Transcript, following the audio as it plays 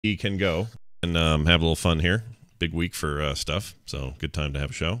we can go and have a little fun here. Big week for stuff, so good time to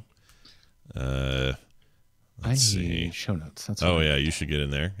have a show. Let's see. Show notes. That's yeah, you should get in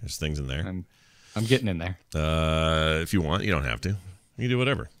there. There's things in there. I'm getting in there. If you want, you don't have to. You can do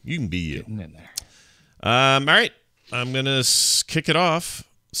whatever. You can be you. Getting in there. All right, I'm gonna kick it off.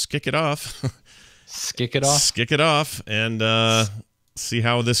 Skick it off. Skick it off. Skick it off, and see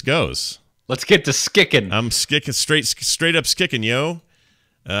how this goes. Let's get to skicking. I'm skicking straight up skicking, yo.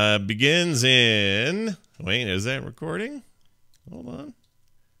 Begins in. Wait, is that recording? Hold on.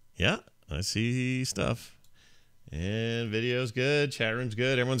 Yeah, I see stuff. And video's good, chat room's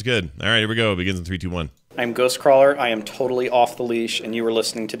good, everyone's good. All right, here we go. It begins in 3, 2, 1. I'm Ghostcrawler. I am totally off the leash, and you were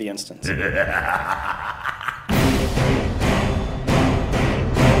listening to The Instance. The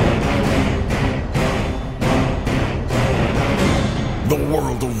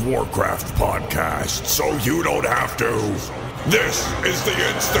World of Warcraft podcast, so you don't have to. This is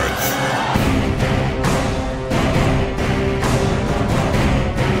The Instance.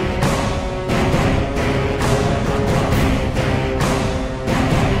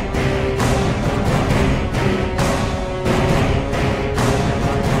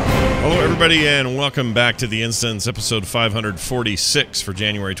 Everybody, and welcome back to The Instance, episode 546 for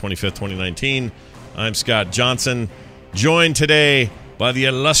January 25th, 2019. I'm Scott Johnson, joined today by the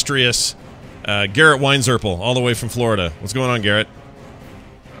illustrious Garrett Weinzerpel, all the way from Florida. What's going on, Garrett?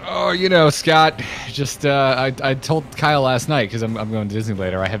 Oh, you know, Scott, just I told Kyle last night, because I'm going to Disney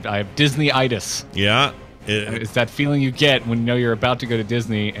later, I have Disney-itis. Yeah. It's that feeling you get when you know you're about to go to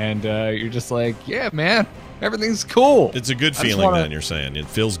Disney, and you're just like, yeah, man, everything's cool. It's a good feeling, then, you're saying. It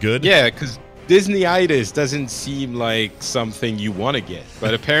feels good? Yeah, because Disney-itis doesn't seem like something you want to get,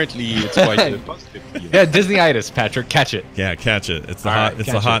 but apparently it's quite a positive feeling. Yeah, Disney-itis, Patrick, catch it. Yeah, catch it. It's the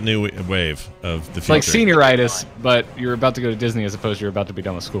All hot new wave of the future. It's like senioritis, but you're about to go to Disney as opposed to you're about to be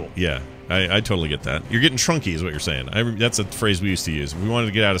done with school. Yeah, I totally get that. You're getting trunky is what you're saying. That's a phrase we used to use. We wanted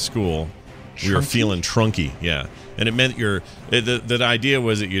to get out of school. We were feeling trunky, yeah. And it meant the idea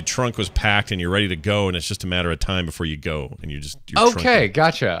was that your trunk was packed and you're ready to go, and it's just a matter of time before you go, and you're okay, trunky.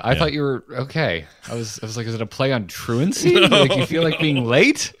 Gotcha. I thought you were okay. I was like, is it a play on truancy? No. Like you feel like being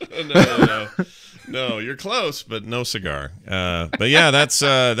late? No, you're close, but no cigar. But yeah, that's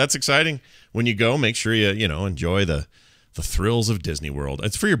exciting. When you go, make sure you enjoy the thrills of Disney World.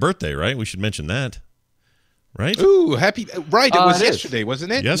 It's for your birthday, right? We should mention that. Right? Ooh, happy! Right, it was yesterday,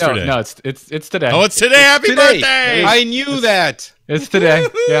 wasn't it? Yesterday. No, it's today. Oh, it's today! Happy today. birthday! I knew that. It's today.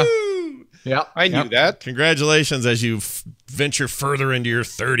 Yeah, I knew that. Congratulations as you venture further into your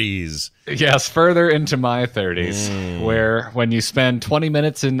 30s. Yes, further into my 30s, where when you spend 20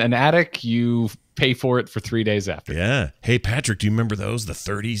 minutes in an attic, you pay for it for 3 days after. Yeah. Hey, Patrick, do you remember those? The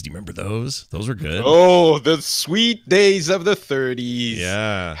 30s? Do you remember those? Those were good. Oh, the sweet days of the 30s.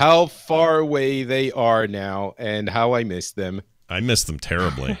 Yeah. How far away they are now, and how I miss them. I miss them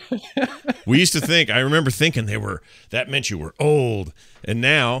terribly. We used to think, I remember thinking that meant you were old. And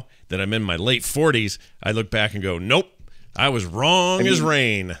now that I'm in my late 40s, I look back and go, nope, I was wrong as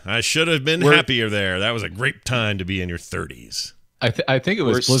rain. I should have been happier there. That was a great time to be in your 30s. I think it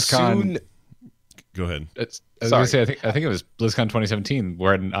was BlizzCon. Go ahead. I was going to say, I think it was BlizzCon 2017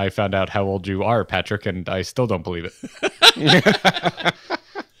 when I found out how old you are, Patrick, and I still don't believe it.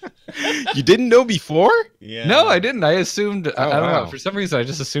 You didn't know before? Yeah. No, I didn't. I assumed. I don't know. For some reason, I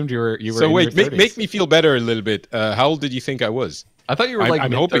just assumed you were. So in wait, your 30s. make me feel better a little bit. How old did you think I was? I thought you were like.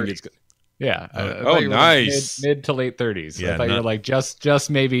 I'm hoping it's good. Yeah. Nice. Like mid to late 30s. Yeah, I thought you were like just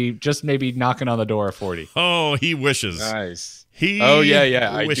maybe knocking on the door of 40. Oh, he wishes. Nice. I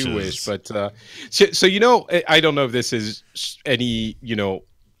do wish, but so I don't know if this is any,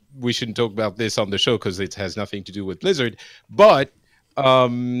 we shouldn't talk about this on the show because it has nothing to do with Blizzard, but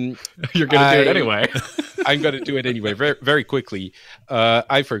you're gonna do it anyway. I'm gonna do it anyway, very, very quickly.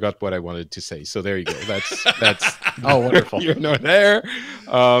 I forgot what I wanted to say, so there you go. That's oh, wonderful. You're not there.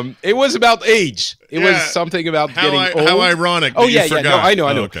 It was about age. It was something about getting old. How ironic. Oh yeah, forgot. No, I know.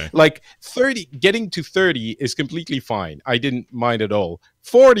 Okay. Like 30, getting to 30 is completely fine. I didn't mind at all.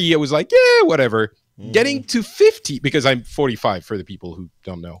 40, it was like, yeah, whatever. Getting to 50, because I'm 45 for the people who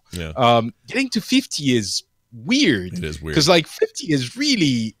don't know. Yeah. Getting to 50 is weird. It is weird. Because like 50 is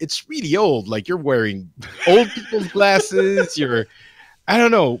really old. Like you're wearing old people's glasses. I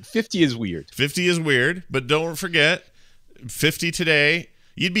don't know. 50 is weird. 50 is weird, but don't forget, 50 today,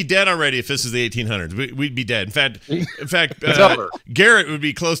 you'd be dead already if this is the 1800s. We'd be dead. In fact, Garrett would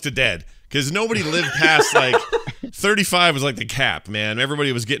be close to dead because nobody lived past like 35 was like the cap, man.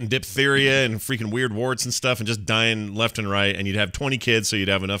 Everybody was getting diphtheria and freaking weird warts and stuff and just dying left and right, and you'd have 20 kids so you'd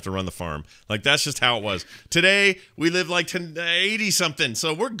have enough to run the farm. Like, that's just how it was. Today, we live like to 80-something,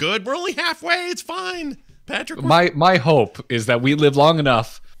 so we're good. We're only halfway. It's fine. Patrick? My hope is that we live long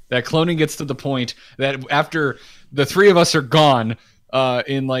enough that cloning gets to the point that after the three of us are gone,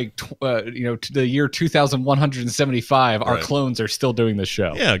 in like to the year 2175, our clones are still doing the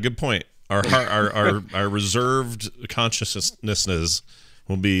show. Yeah, good point. Our reserved consciousnesses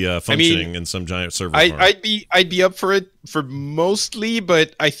will be functioning in some giant server farm. I'd be up for it for mostly,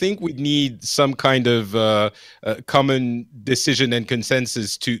 but I think we need some kind of common decision and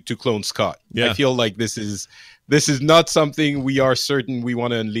consensus to clone Scott. Yeah. I feel like this is not something we are certain we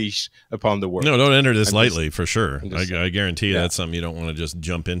want to unleash upon the world. No, don't enter this lightly, for sure. I guarantee you that's something you don't want to just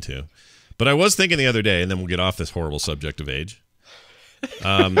jump into. But I was thinking the other day, and then we'll get off this horrible subject of age.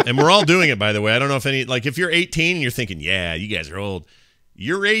 And we're all doing it, by the way. I don't know if if you're 18 and you're thinking, yeah, you guys are old,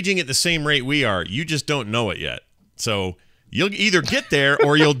 you're aging at the same rate we are. You just don't know it yet. So you'll either get there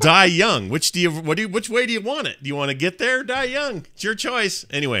or you'll die young. Which way do you want it? Do you want to get there or die young? It's your choice.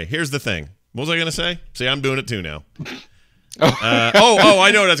 Anyway, here's the thing. What was I going to say? See, I'm doing it too now. I know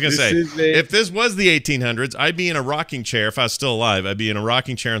what I was going to say. If this was the 1800s, I'd be in a rocking chair. If I was still alive, I'd be in a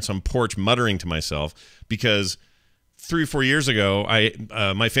rocking chair on some porch muttering to myself because 3 or 4 years ago,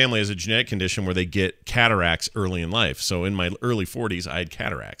 my family has a genetic condition where they get cataracts early in life. So in my early 40s, I had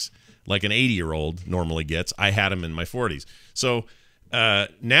cataracts. Like an 80-year-old normally gets. I had them in my 40s. So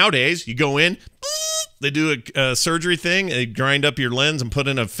nowadays, you go in, they do a surgery thing, they grind up your lens and put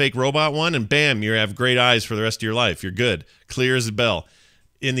in a fake robot one, and bam, you have great eyes for the rest of your life. You're good. Clear as a bell.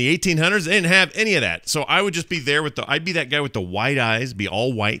 In the 1800s, they didn't have any of that. So I would just be there I'd be that guy with the white eyes, be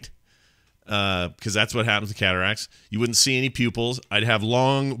all white. Because that's what happens to cataracts. You wouldn't see any pupils. I'd have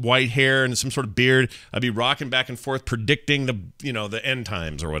long white hair and some sort of beard. I'd be rocking back and forth, predicting the end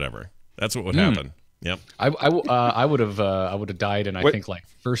times or whatever. That's what would happen. Yep. I would have died in I think like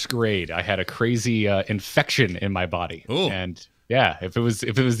first grade. I had a crazy infection in my body. Ooh. And yeah, if it was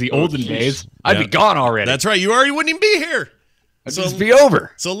the olden days, I'd be gone already. That's right. You already wouldn't even be here. It'd just be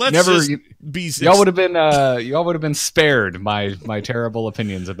over. So let's be. Y'all would have been spared my terrible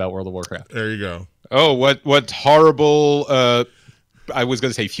opinions about World of Warcraft. There you go. Oh, what horrible! I was going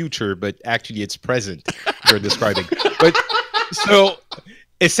to say future, but actually it's present. You're describing. But so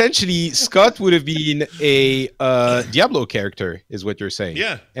essentially, Scott would have been a Diablo character, is what you're saying.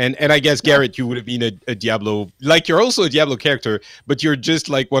 Yeah. And I guess, Garrett, you would have been a Diablo. Like, you're also a Diablo character, but you're just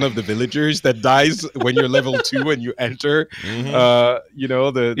like one of the villagers that dies when you're level 2 and you enter,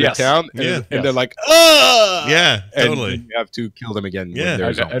 the town. And they're like, ah! Yeah, totally. And you have to kill them again.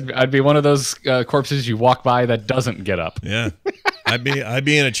 Yeah. I'd be one of those corpses you walk by that doesn't get up. Yeah. I'd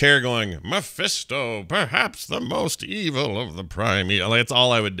be in a chair going, Mephisto, perhaps the most evil of the primeval. Like, that's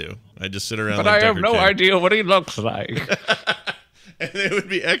all I would do. I'd just sit around. But like I have Decker no King. idea what he looks like. And they would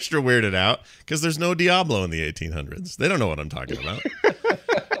be extra weirded out because there's no Diablo in the 1800s. They don't know what I'm talking about.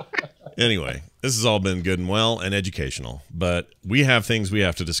 Anyway, this has all been good and well and educational, but we have things we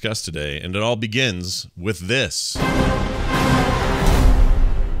have to discuss today, and it all begins with this.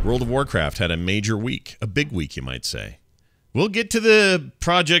 World of Warcraft had a major week, a big week, you might say. We'll get to the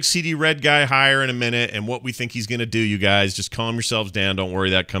Project CD Red guy hire in a minute and what we think he's going to do, you guys. Just calm yourselves down. Don't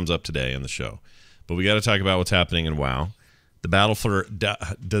worry, that comes up today in the show. But we got to talk about what's happening in WoW. The battle for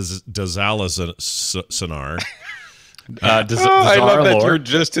Dazalasanar. I love that you're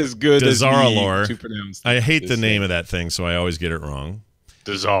just as good as me to pronounce. I hate the name of that thing, so I always get it wrong.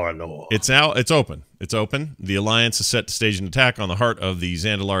 Dazaralor. It's out. It's open. It's open. The Alliance is set to stage an attack on the heart of the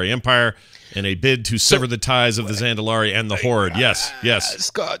Zandalari Empire in a bid to sever the ties of the Zandalari and the Horde. Yes.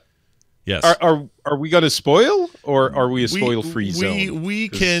 Scott. Yes. Are we going to spoil, or are we a spoil-free zone? We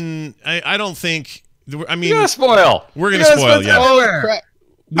can. I don't think. I mean, You're gonna spoil. We're going to spoil. Yeah. Oh, crap.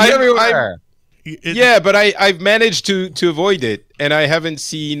 Everywhere. But I've managed to avoid it, and I haven't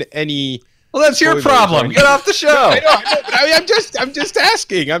seen any. Well, that's your spoilers. problem. Get off the show. I know, but I'm just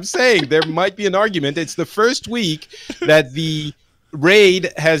asking. I'm saying there might be an argument. It's the first week that the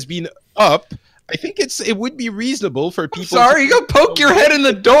raid has been up. I think it would be reasonable for people. Sorry, you go poke your head in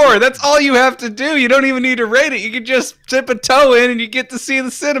the door. That's all you have to do. You don't even need to rate it. You can just dip a toe in and you get to see the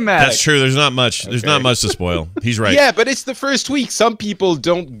cinematic. That's true. There's not much. There's not much to spoil. He's right. Yeah, but it's the first week. Some people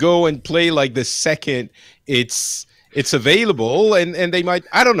don't go and play like the second it's available, and they might.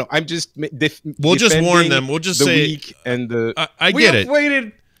 I don't know. I'm just. We'll just warn them. We'll just say. Week and the. I get it. We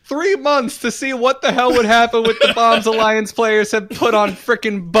waited 3 months to see what the hell would happen with the Bombs Alliance players have put on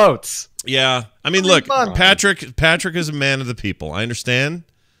frickin' boats. Yeah, I mean, look, Patrick is a man of the people. I understand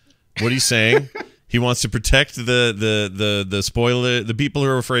what he's saying. He wants to protect the spoiler, the people who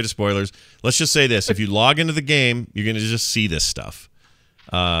are afraid of spoilers. Let's just say this: if you log into the game, you're going to just see this stuff.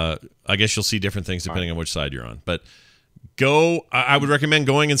 I guess you'll see different things depending on which side you're on. But I would recommend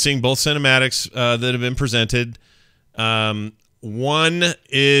going and seeing both cinematics that have been presented. One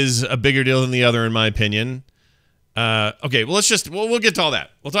is a bigger deal than the other, in my opinion. Okay, well, we'll get to all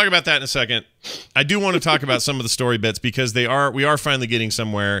that. We'll talk about that in a second. I do want to talk about some of the story bits because we are finally getting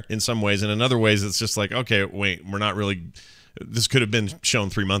somewhere in some ways, and in other ways it's just like, okay, wait, we're not really. This could have been shown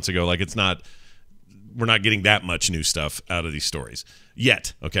 3 months ago. Like we're not getting that much new stuff out of these stories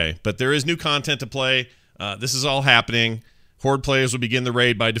yet. Okay, but there is new content to play. This is all happening. Horde players will begin the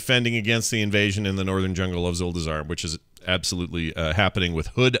raid by defending against the invasion in the northern jungle of Zuldazar, which is absolutely happening with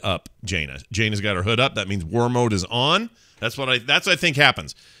hood up Jaina. Jaina's got her hood up. That means war mode is on. That's what I think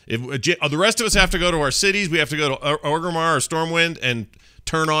happens. If the rest of us have to go to our cities, we have to go to Orgrimmar or Stormwind and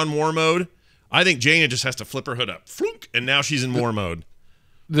turn on war mode. I think Jaina just has to flip her hood up. Flook, and now she's in war mode.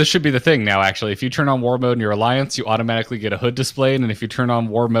 This should be the thing now, actually. If you turn on war mode in your alliance, you automatically get a hood displayed, and if you turn on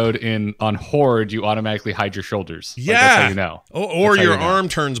war mode on Horde, you automatically hide your shoulders. Yeah. Like, that's how you know. Or your arm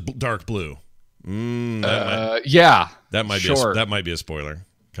turns dark blue. Yeah. That might sure. that might be a spoiler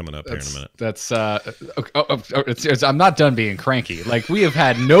coming up here in a minute. That's I'm not done being cranky. Like, we have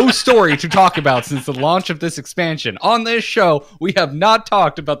had no story to talk about since the launch of this expansion. On this show, we have not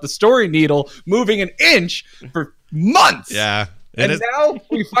talked about the story needle moving an inch for months. Yeah. And now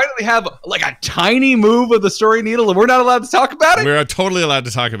we finally have like a tiny move of the story needle, and we're not allowed to talk about it? We're totally allowed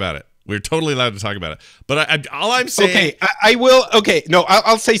to talk about it. We're totally allowed to talk about it. But all I'm saying... Okay, I will... Okay, no,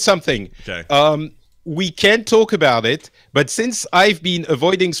 I'll say something. Okay. We can talk about it, but since I've been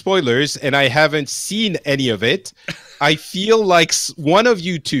avoiding spoilers and I haven't seen any of it, I feel like one of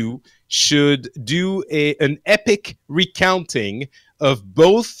you two should do an epic recounting of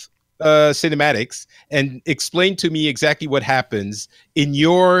both cinematics and explain to me exactly what happens in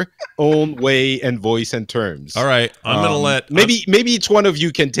your own way and voice and terms. All right, I'm gonna let maybe each one of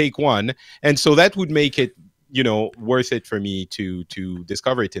you can take one, and so that would make it worth it for me to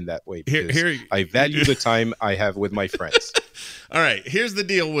discover it in that way, because I value the time I have with my friends. All right, here's the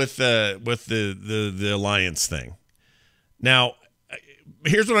deal with the alliance thing. Now,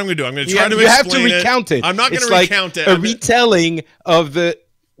 here's what I'm going to do. I'm going to try to explain it. You have to recount it. I'm not going to recount it. A retelling of the...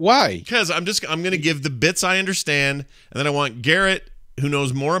 Why? Because I'm going to give the bits I understand, and then I want Garrett, who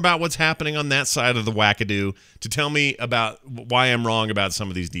knows more about what's happening on that side of the wackadoo, to tell me about why I'm wrong about some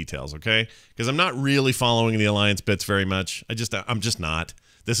of these details, okay? Because I'm not really following the Alliance bits very much. I'm just not.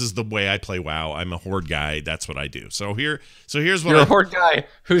 This is the way I play WoW. I'm a Horde guy. That's what I do. So here's what You're a Horde guy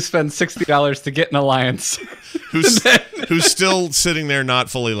who spends $60 to get an Alliance. who's still sitting there not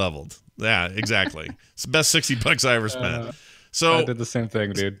fully leveled. Yeah, exactly. It's the best $60 I ever spent. So I did the same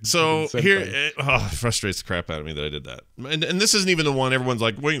thing, dude. So it frustrates the crap out of me that I did that. And this isn't even the one everyone's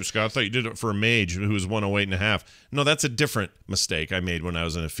like, wait, Scott, I thought you did it for a mage who was 108.5. No, that's a different mistake I made when I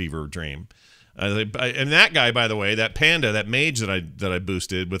was in a fever dream. And that guy, by the way, that panda, that mage that I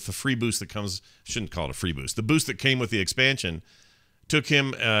boosted with the free boost that comes, shouldn't call it a free boost, the boost that came with the expansion, took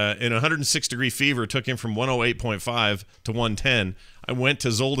him in 106-degree fever, took him from 108.5 to 110. I went to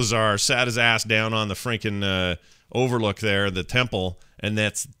Zuldazar, sat his ass down on the freaking overlook there, the temple, and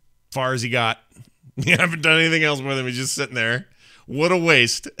that's far as he got. You haven't done anything else with him. He's just sitting there. What a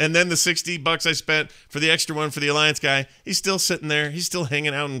waste. And then the $60 I spent for the extra one for the Alliance guy, he's still sitting there. He's still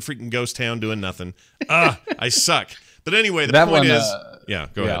hanging out in freaking Ghost Town doing nothing. I suck. But anyway, the point is... yeah,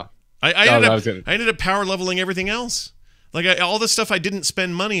 go ahead. I ended up power leveling everything else. Like, all the stuff I didn't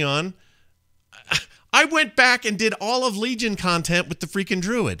spend money on, I went back and did all of Legion content with the freaking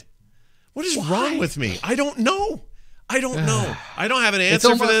Druid. What is wrong with me? I don't know. I don't know. I don't have an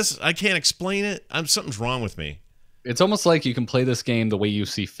answer for this. I can't explain it. Something's wrong with me. It's almost like you can play this game the way you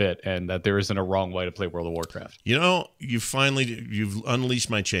see fit, and that there isn't a wrong way to play World of Warcraft. You've unleashed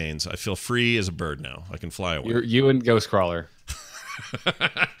my chains. I feel free as a bird now. I can fly away. You and Ghostcrawler.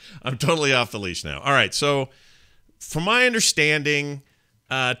 I'm totally off the leash now. All right, so from my understanding,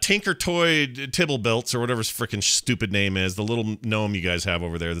 Tinker Toy Tibblebilts, or whatever his freaking stupid name is, the little gnome you guys have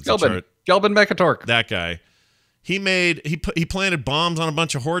over there. That's Gelbin Mechatork. That guy. He planted bombs on a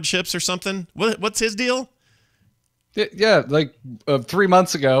bunch of Horde ships or something. What's his deal? Yeah, like 3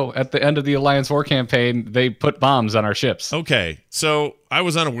 months ago, at the end of the Alliance War campaign, they put bombs on our ships. Okay, so I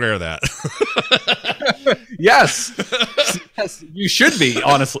was unaware of that. Yes, you should be,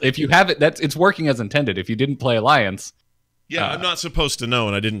 honestly. If you have it, it's working as intended. If you didn't play Alliance, Yeah, I'm not supposed to know,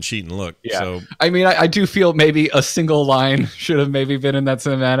 and I didn't cheat and look. Yeah. So I mean, I do feel maybe a single line should have maybe been in that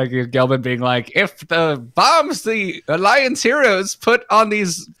cinematic. Gelman being like, if the bombs the Alliance heroes put on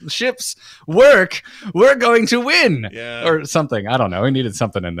these ships work, we're going to win. Yeah. Or something. I don't know. He needed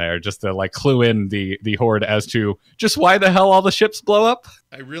something in there just to like clue in the Horde as to just why the hell all the ships blow up.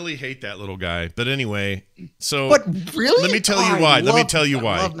 I really hate that little guy. But anyway, so But really? let me tell you why. Let me tell you I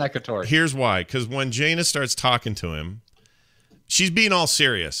why. love Nekator. Here's why. Because when Jaina starts talking to him, she's being all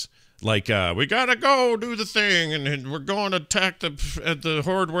serious. Like, we gotta go do the thing, and we're going to attack the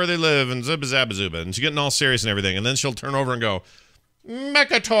Horde where they live, and zibba zabba zuba. And she's getting all serious and everything. And then she'll turn over and go,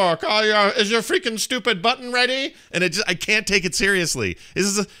 Mekator, is your freaking stupid button ready? And I can't take it seriously.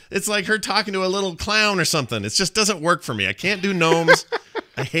 It's like her talking to a little clown or something. It just doesn't work for me. I can't do gnomes.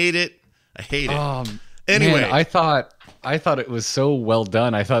 I hate it. Anyway, Man, I thought it was so well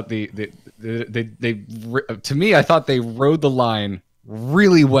done. I thought they to me, I thought they rode the line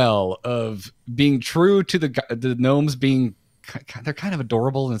really well of being true to the gnomes being they're kind of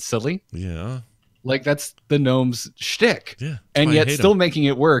adorable and silly. yeah. Like that's the gnomes shtick. Yeah, that's And why I yet hate still 'em. making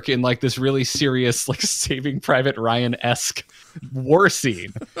it work in like this really serious, like Saving Private Ryan-esque war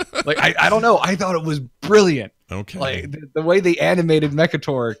scene. Like I don't know. I thought it was brilliant. Okay. Like the way they animated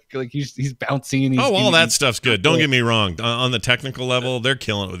Mekator, like he's bouncing. All that stuff's good. Don't get me wrong. On the technical level, they're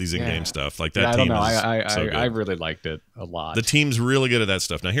killing it with these in-game stuff. Like that I don't team know. is so good. I really liked it a lot. The team's really good at that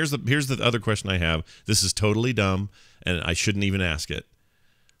stuff. Now, here's the other question I have. This is totally dumb, and I shouldn't even ask it.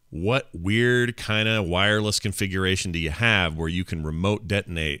 What weird kind of wireless configuration do you have where you can remote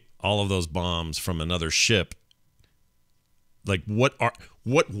detonate all of those bombs from another ship? Like, what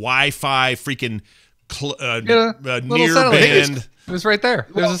Wi-Fi freaking little near satellite band? dish. It was right there.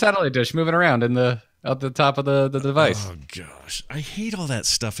 There's a satellite dish moving around at the top of the device. Oh gosh, I hate all that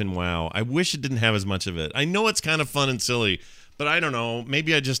stuff in WoW. I wish it didn't have as much of it. I know it's kind of fun and silly, but I don't know.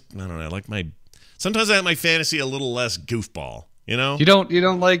 Maybe I don't know. Sometimes I like my fantasy a little less goofball. You know, You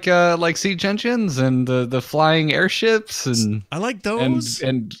don't like siege engines and the flying airships and I like those.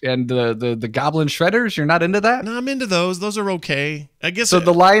 and the goblin shredders. You're not into that. No, I'm into those. Those are okay. I guess. So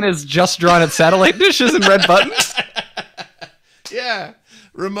the line is just drawn at satellite dishes and red buttons. yeah,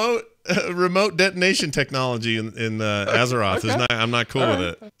 remote detonation technology in Azeroth is not. I'm not cool with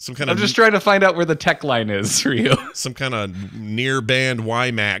it. Some kind I'm of just trying to find out where the tech line is for you. some kind of near band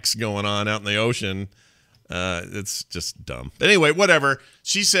WiMAX going on out in the ocean. It's just dumb. But anyway, whatever.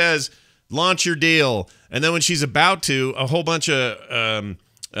 She says, launch your deal. And then when she's about to, a whole bunch of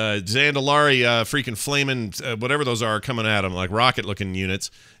Zandalari freaking flaming, whatever those are, coming at them, like rocket-looking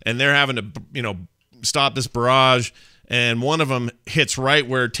units. And they're having to, stop this barrage. And one of them hits right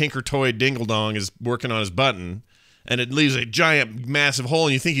where Tinker Toy Dingledong is working on his button. And it leaves a giant, massive hole,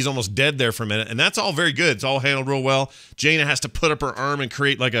 and you think he's almost dead there for a minute. And that's all very good. It's all handled real well. Jaina has to put up her arm and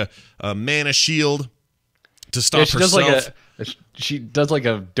create like a mana shield to stop herself. She does like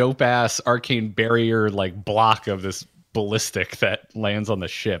a dope ass arcane barrier like block of this ballistic that lands on the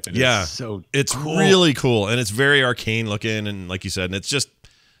ship. And it's cool. really cool, and it's very arcane looking, and like you said, and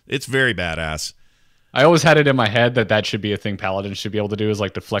it's very badass. I always had it in my head that should be a thing Paladins should be able to do, is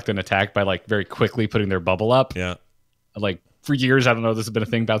like deflect an attack by like very quickly putting their bubble up. Yeah. Like for years, I don't know, this has been a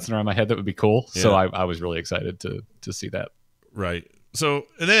thing bouncing around my head that would be cool. So Yeah. I was really excited to see that. Right. So,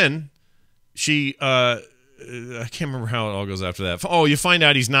 and then she, I can't remember how it all goes after that. Oh, you find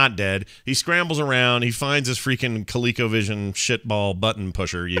out he's not dead. He scrambles around. He finds his freaking ColecoVision shitball button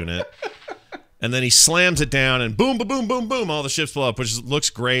pusher unit. And then he slams it down, and boom, boom, boom, boom, boom, all the ships blow up, which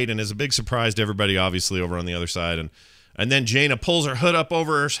looks great and is a big surprise to everybody, obviously, over on the other side. And then Jaina pulls her hood up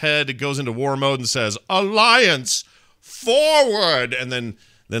over her head. It goes into war mode and says, "Alliance, forward!" And then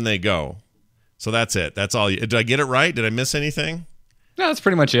they go. So that's it. That's all. Did I get it right? Did I miss anything? No, that's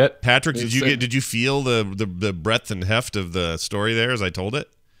pretty much it. Patrick, did you feel the breadth and heft of the story there as I told it?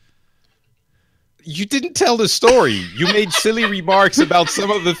 You didn't tell the story. You made silly remarks about some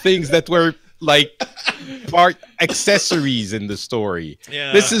of the things that were like part accessories in the story.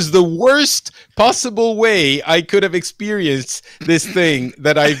 Yeah. This is the worst possible way I could have experienced this thing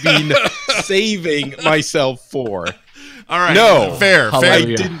that I've been saving myself for. All right. No.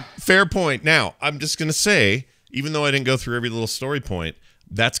 Fair point. Now, I'm just going to say, even though I didn't go through every little story point,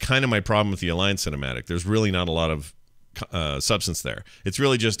 that's kind of my problem with the Alliance cinematic. There's really not a lot of substance there. It's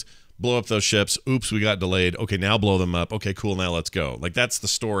really just blow up those ships. Oops, we got delayed. Okay, now blow them up. Okay, cool. Now let's go. Like, that's the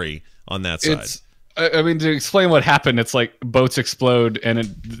story on that side. I mean, to explain what happened, it's like boats explode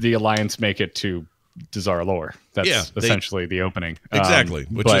and the Alliance make it to Dazar Lore. That's essentially the opening. Exactly,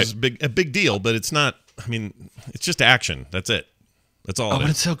 which is a big deal, but it's not. I mean, it's just action. That's it. That's all. Oh, it but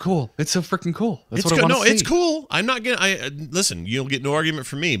is. it's so cool. It's so freaking cool. That's It's what I cool. want to see. It's cool. I'm not gonna. Listen. You'll get no argument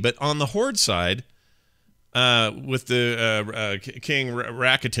from me. But on the Horde side, with the King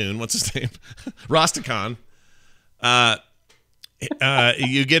Rakatoon, what's his name, Rastakhan,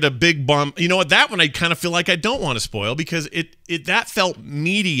 you get a big bump. You know what? That one I kind of feel like I don't want to spoil because it that felt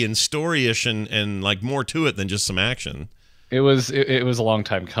meaty and storyish and like more to it than just some action. It was a long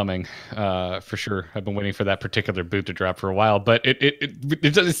time coming, for sure. I've been waiting for that particular boot to drop for a while, but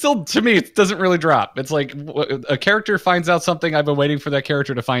it still, to me, it doesn't really drop. It's like a character finds out something I've been waiting for that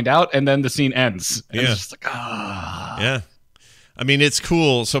character to find out, and then the scene ends. And it's just like, Yeah. I mean, it's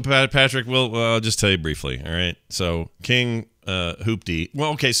cool. So, Patrick, I'll just tell you briefly, all right? So, King Hoopty.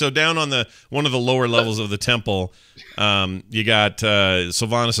 Well, okay, so down on one of the lower levels of the temple, you got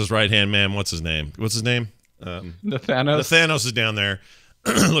Sylvanas' right-hand man. What's his name? The Thanos. The Thanos is down there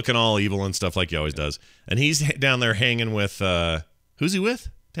looking all evil and stuff like he always does. And he's down there hanging with, who's he with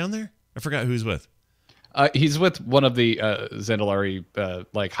down there? I forgot who he's with. He's with one of the Zandalari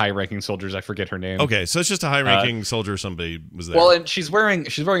like high-ranking soldiers. I forget her name. Okay, so it's just a high-ranking soldier. Somebody was there. Well, and she's wearing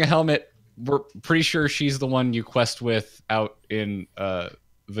a helmet. We're pretty sure she's the one you quest with out in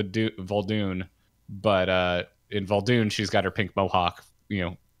Vol'dun. But in Vol'dun, she's got her pink mohawk,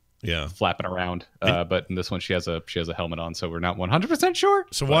 yeah, flapping around. But in this one, she has a helmet on, so we're not 100% sure.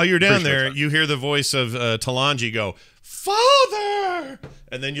 So while you're down there, you hear the voice of Talanji go, "Father!"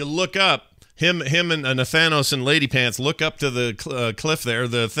 And then you look up. Him and Thanos and Lady Pants look up to the cliff there,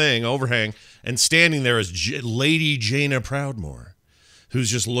 the thing, overhang, and standing there is Lady Jaina Proudmoore,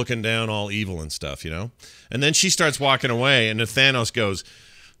 who's just looking down all evil and stuff, And then she starts walking away, and Thanos goes,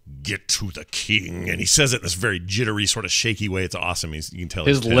 "Get to the king," and he says it in this very jittery, sort of shaky way. It's awesome. You can tell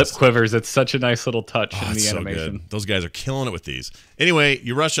his lip quivers. It's such a nice little touch in the so animation. good. Those guys are killing it with these. Anyway,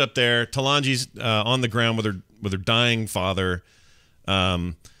 you rush up there. Talanji's on the ground with her dying father.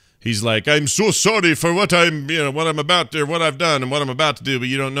 He's like, "I'm so sorry for what I've done and what I'm about to do, but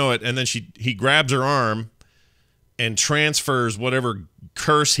you don't know it." And then he grabs her arm and transfers whatever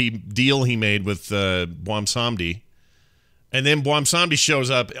deal he made with Bwamsamdi. And then Bwamsamdi shows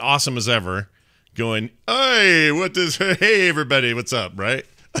up, awesome as ever, going, "Hey, hey everybody, what's up?" Right?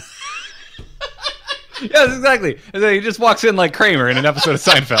 Yes, exactly. And then he just walks in like Kramer in an episode of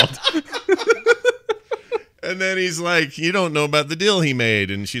Seinfeld. And then he's like, "You don't know about the deal he made."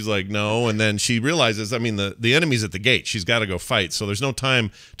 And she's like, "No." And then she realizes, the enemy's at the gate. She's got to go fight. So there's no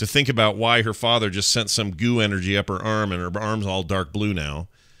time to think about why her father just sent some goo energy up her arm, and her arm's all dark blue now.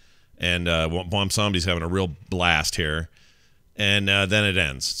 And Bwamsamdi's having a real blast here. And then it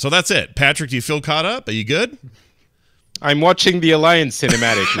ends. So that's it. Patrick, do you feel caught up? Are you good? I'm watching the Alliance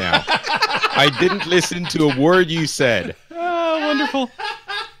cinematic now. I didn't listen to a word you said. Oh, wonderful.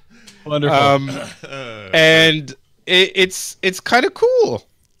 Wonderful. And it's kind of cool.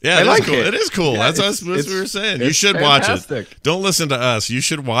 Yeah, I like cool. it. It is cool. Yeah, that's what we were saying. You should fantastic. watch it. Don't listen to us. You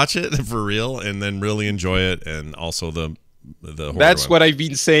should watch it for real and then really enjoy it. And also the horror That's one. what I've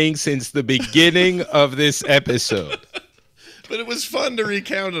been saying since the beginning of this episode. But it was fun to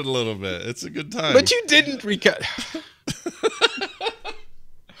recount it a little bit. It's a good time. But you didn't recount.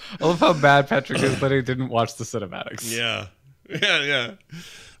 I love how bad Patrick is that he didn't watch the cinematics. Yeah.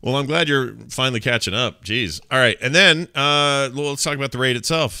 Well, I'm glad you're finally catching up. Jeez. All right. And then let's talk about the raid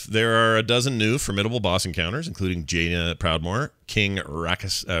itself. There are a dozen new formidable boss encounters, including Jaina Proudmoore, King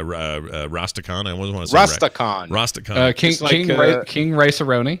Rastakhan. I wasn't want to say Rastakhan. Rastakhan. King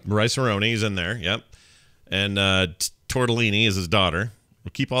Rice-A-Roni. Rice-A-Roni's in there. Yep. And Tortellini is his daughter.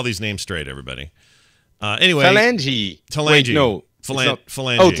 We'll keep all these names straight, everybody. Anyway. Phalange. Wait, no.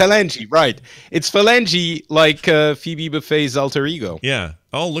 Phalange. Oh, Talanji, right. It's Phalange like Phoebe Buffet's alter ego. Yeah.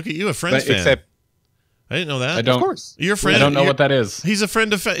 Oh, look at you, a Friends fan. Except, I didn't know that. I don't. of course. You're a friend. I don't know what that is. He's a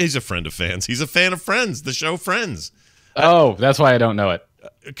friend of fans. He's a fan of Friends, the show Friends. Oh, that's why I don't know it.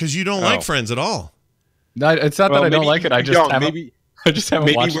 Because you don't like Friends at all. No, it's not that I don't like it. I just haven't. I just haven't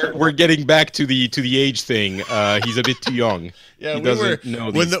maybe watched it. we're getting back to the age thing. He's a bit too young. Yeah, he doesn't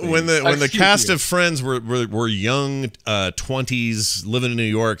know when these the things. cast of Friends were young 20s living in New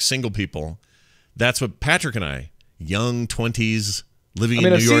York single people. That's what Patrick and I, young 20s living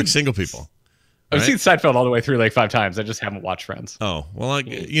in New York single people. I've seen Seinfeld all the way through like 5 times. I just haven't watched Friends. Oh, well,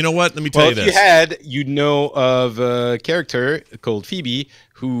 you know what? Let me tell you this. If you had, you'd know of a character called Phoebe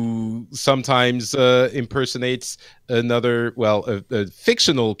who sometimes impersonates a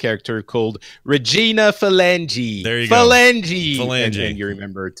fictional character called Regina Phalange. There you go. Phalange. And you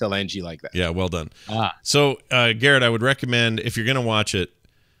remember Talanji like that. Yeah, well done. So, Garrett, I would recommend, if you're going to watch it,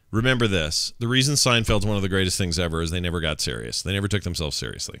 remember this. The reason Seinfeld's one of the greatest things ever is they never got serious. They never took themselves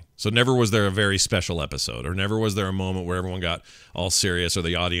seriously. So never was there a very special episode, or never was there a moment where everyone got all serious, or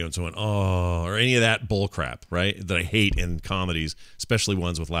the audience went, oh, or any of that bull crap, right? That I hate in comedies, especially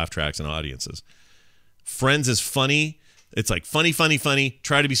ones with laugh tracks and audiences. Friends is funny. It's like funny, funny, funny,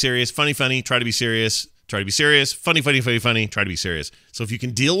 try to be serious, funny, funny, try to be serious, try to be serious, funny, funny, funny, funny, try to be serious. So if you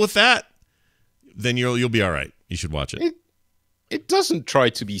can deal with that, then you'll be all right. You should watch it. It doesn't try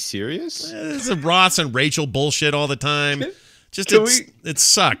to be serious. It's a Ross and Rachel bullshit all the time. Just it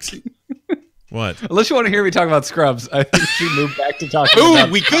sucked. What? Unless you want to hear me talk about Scrubs, I think we should move back to talking Oh,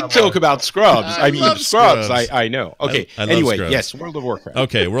 about we could talk about Scrubs. I mean, love Scrubs. Scrubs. I know. Okay. I love Anyway, Scrubs. yes, World of Warcraft.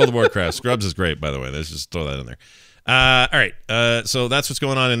 Okay, World of Warcraft. Scrubs is great, by the way. Let's just throw that in there. All right. So that's what's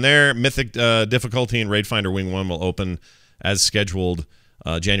going on in there. Mythic difficulty and Raid Finder Wing 1 will open as scheduled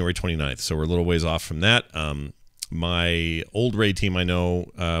January 29th. So we're a little ways off from that. My old raid team I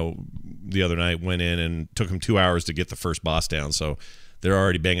know the other night went in and took them 2 hours to get the first boss down. So they're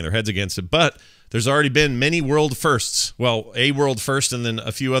already banging their heads against it. But there's already been many world firsts. Well, a world first, and then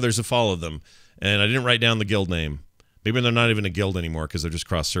a few others have followed them. And I didn't write down the guild name. Maybe they're not even a guild anymore because they're just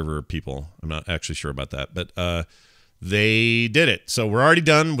cross-server people. I'm not actually sure about that. But they did it. So we're already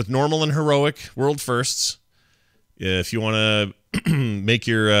done with normal and heroic world firsts. If you want to make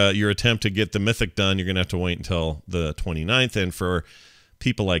your attempt to get the mythic done, you're going to have to wait until the 29th. And for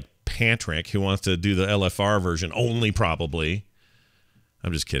people like Pantrick, who wants to do the LFR version only, probably.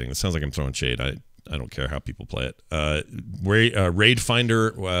 I'm just kidding. It sounds like I'm throwing shade. I don't care how people play it. Raid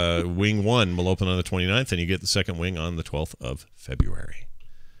Finder Wing 1 will open on the 29th, and you get the second wing on the 12th of February.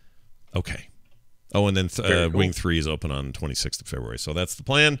 Okay. Oh, and then cool. Wing 3 is open on the 26th of February. So that's the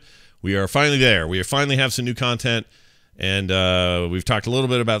plan. We are finally there. We finally have some new content, and we've talked a little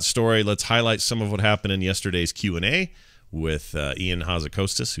bit about story. Let's highlight some of what happened in yesterday's Q&A with Ian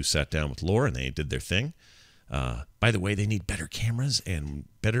Hazakostas, who sat down with Lore, and they did their thing. By the way, they need better cameras and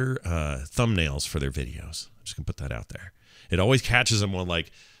better thumbnails for their videos. I'm just going to put that out there. It always catches them when,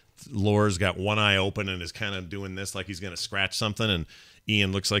 like, Lore's got one eye open and is kind of doing this like he's going to scratch something, and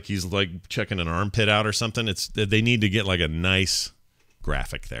Ian looks like he's, like, checking an armpit out or something. They need to get, like, a nice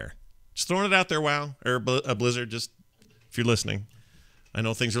graphic there. Just throwing it out there, WoW, or a Blizzard, just if you're listening. I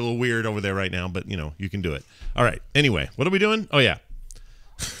know things are a little weird over there right now, but, you know, you can do it. All right. Anyway, what are we doing? Oh, yeah.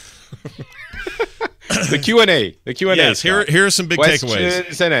 The Q&A. Yes, here are some big takeaways.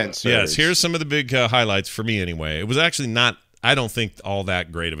 Questions and answers. Yes, here's some of the big highlights for me anyway. It was actually not, I don't think, all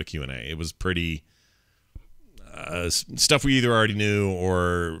that great of a Q&A. It was pretty stuff we either already knew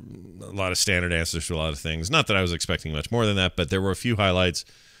or a lot of standard answers to a lot of things. Not that I was expecting much more than that, but there were a few highlights.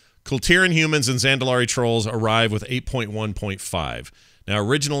 Kultiran humans and Zandalari trolls arrive with 8.1.5. Now,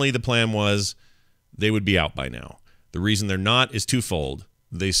 originally the plan was they would be out by now. The reason they're not is twofold.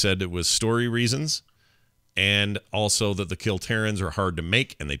 They said it was story reasons, and also that the Kultirans are hard to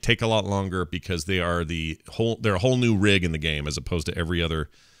make and they take a lot longer because they're a whole new rig in the game as opposed to every other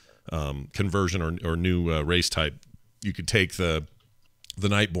conversion or new race type. You could take the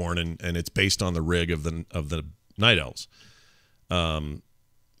Nightborn and it's based on the rig of the Night Elves.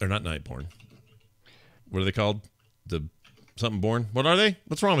 They're not Nightborn. What are they called? The something born? What are they?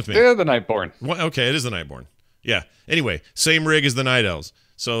 What's wrong with me? They're the Nightborn. Well, okay, it is the Nightborn. Yeah. Anyway, same rig as the Night Elves.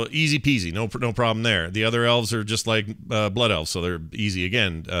 So easy peasy, no problem there. The other elves are just like blood elves, so they're easy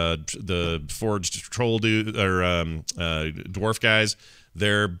again. The forged troll dwarf guys,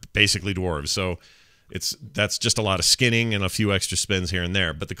 they're basically dwarves. So that's just a lot of skinning and a few extra spins here and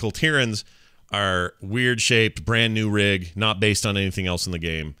there. But the Kultirans are weird shaped, brand new rig, not based on anything else in the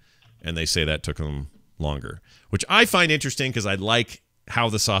game, and they say that took them longer, which I find interesting because I like how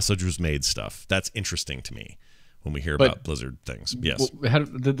the sausage was made stuff. That's interesting to me. When we hear about Blizzard things. Yes.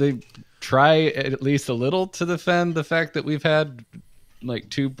 Did they try at least a little to defend the fact that we've had like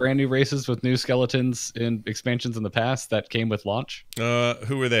 2 brand new races with new skeletons in expansions in the past that came with launch?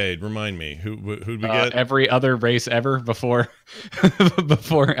 Who were they? Remind me. Who'd we get? Every other race ever before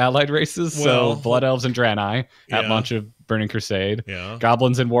before allied races. Well, so Blood Elves and Draenei at launch of Burning Crusade. Yeah.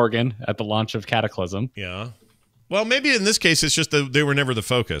 Goblins and Worgen at the launch of Cataclysm. Yeah. Well, maybe in this case, it's just that they were never the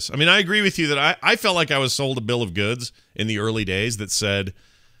focus. I mean, I agree with you that I felt like I was sold a bill of goods in the early days that said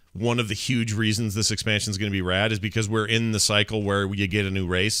one of the huge reasons this expansion is going to be rad is because we're in the cycle where you get a new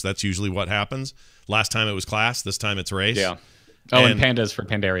race. That's usually what happens. Last time it was class. This time it's race. Yeah. Oh, and pandas for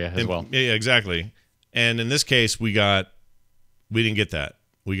Pandaria as well. Yeah, exactly. And in this case, we didn't get that.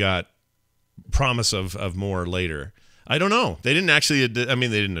 We got promise of more later. I don't know. They didn't actually. I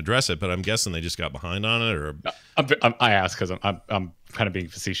mean, they didn't address it, but I'm guessing they just got behind on it. Or I ask because I'm kind of being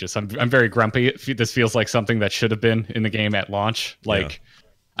facetious. I'm very grumpy. This feels like something that should have been in the game at launch. Like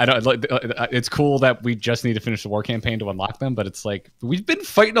I don't like. It's cool that we just need to finish the war campaign to unlock them, but it's like we've been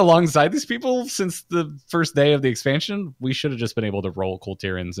fighting alongside these people since the first day of the expansion. We should have just been able to roll Kul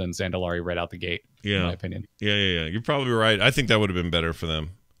Tirans and Zandalari right out the gate. Yeah, in my opinion. Yeah. You're probably right. I think that would have been better for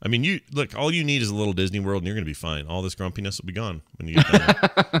them. I mean, you look. All you need is a little Disney World, and you're going to be fine. All this grumpiness will be gone when you get down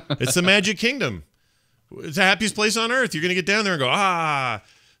there. It's the Magic Kingdom. It's the happiest place on earth. You're going to get down there and go,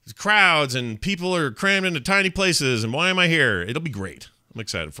 crowds and people are crammed into tiny places, and why am I here? It'll be great. I'm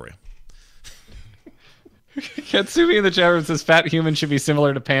excited for you. Katsumi in the chat room says fat humans should be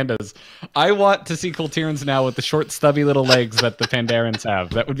similar to pandas. I want to see Kul Tirans now with the short, stubby little legs that the Pandarans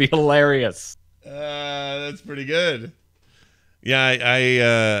have. That would be hilarious. That's pretty good.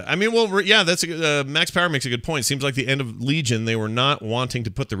 Yeah, I mean, well, yeah, that's Max Power makes a good point. Seems like the end of Legion, they were not wanting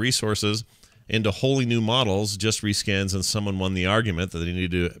to put the resources into wholly new models, just rescans, and someone won the argument that they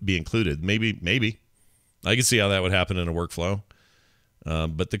needed to be included. Maybe. I can see how that would happen in a workflow.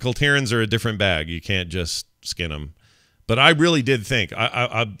 But the Kul Tirans are a different bag. You can't just skin them. But I really did think,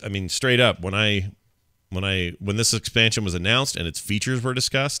 I mean, straight up, when this expansion was announced and its features were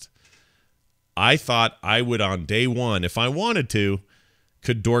discussed, I thought I would, on day one, if I wanted to,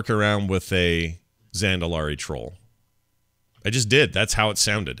 could dork around with a Zandalari troll. I just did. That's how it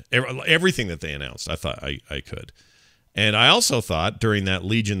sounded. Everything that they announced, I thought I could. And I also thought during that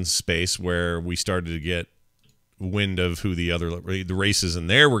Legion space where we started to get wind of who the races in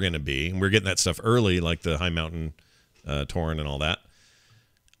there were going to be, and we're getting that stuff early, like the High Mountain Tauren and all that.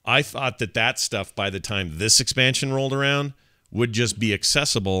 I thought that stuff, by the time this expansion rolled around, would just be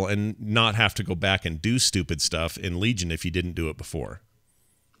accessible and not have to go back and do stupid stuff in Legion if you didn't do it before.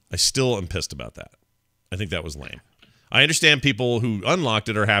 I still am pissed about that. I think that was lame. I understand people who unlocked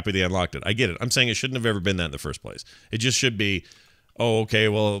it are happy they unlocked it. I get it. I'm saying it shouldn't have ever been that in the first place. It just should be, oh, okay,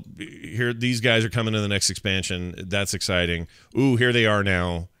 well, here these guys are coming in the next expansion. That's exciting. Ooh, here they are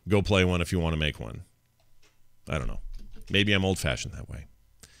now. Go play one if you want to make one. I don't know. Maybe I'm old-fashioned that way.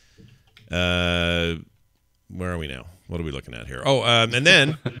 Where are we now? What are we looking at here? Oh, and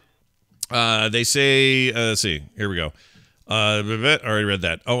then they say, let's see. Here we go. I already read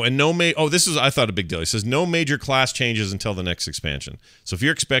that. Oh, and this is, I thought, a big deal. He says no major class changes until the next expansion. So if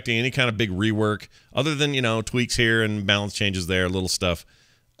you're expecting any kind of big rework, other than, tweaks here and balance changes there, little stuff,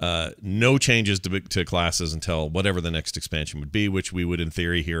 no changes to classes until whatever the next expansion would be, which we would, in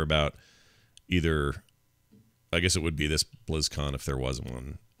theory, hear about either, I guess it would be this BlizzCon if there was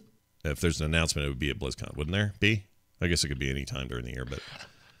one. If there's an announcement, it would be at BlizzCon, wouldn't there be? I guess it could be any time during the year, but...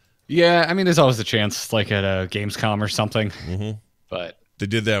 Yeah, I mean, there's always a chance, like at a Gamescom or something. Mm-hmm. But they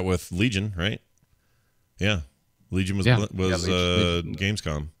did that with Legion, right? Yeah, Legion was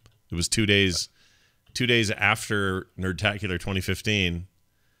Gamescom. It was 2 days after Nerdtacular 2015,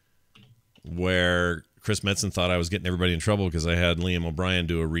 where Chris Metzen thought I was getting everybody in trouble because I had Liam O'Brien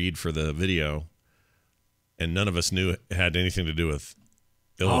do a read for the video, and none of us knew it had anything to do with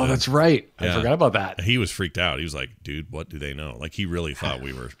Illidan. Oh, that's right. Yeah. I forgot about that. He was freaked out. He was like, dude, what do they know? Like, he really thought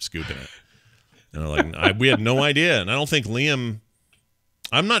we were scooping it. And I'm like, we had no idea. And I don't think Liam,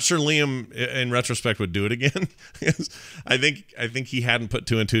 I'm not sure Liam, in retrospect, would do it again. I think he hadn't put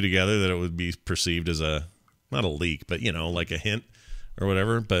two and two together that it would be perceived as not a leak, but, like a hint or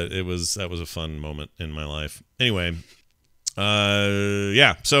whatever. But that was a fun moment in my life. Anyway,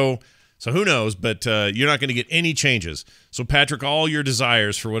 yeah, so who knows, but you're not going to get any changes. So, Patrick, all your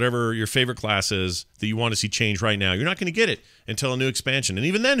desires for whatever your favorite class is that you want to see change right now, you're not going to get it until a new expansion. And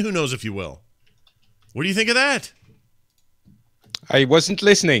even then, who knows if you will. What do you think of that? I wasn't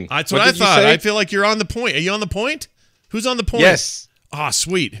listening. That's what I thought. I feel like you're on the point. Are you on the point? Who's on the point? Yes. Ah,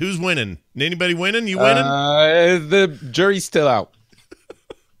 sweet. Who's winning? Anybody winning? You winning? The jury's still out.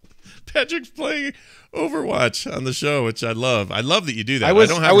 Patrick's playing Overwatch on the show, which I love. I love that you do that. I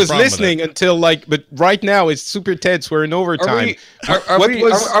was listening until but right now it's super tense. We're in overtime.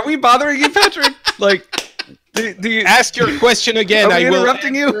 Are we bothering you, Patrick? Do you ask your question again? Are we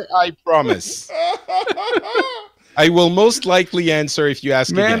interrupting you? I promise. I will most likely answer if you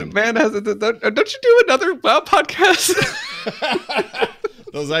ask again. Man, don't you do another podcast?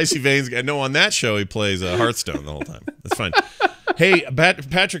 Those icy veins. No, on that show he plays Hearthstone the whole time. That's fine. Hey,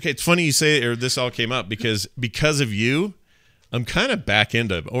 Patrick, it's funny you say this all came up because of you, I'm kind of back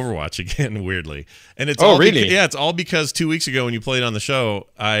into Overwatch again, weirdly. And it's really? It's all because 2 weeks ago when you played on the show,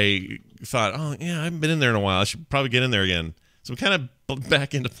 I thought, oh, yeah, I haven't been in there in a while. I should probably get in there again. So I'm kind of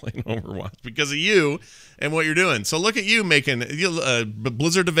back into playing Overwatch because of you and what you're doing. So look at you making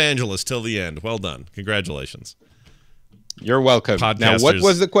Blizzard Evangelist till the end. Well done. Congratulations. You're welcome. Now, what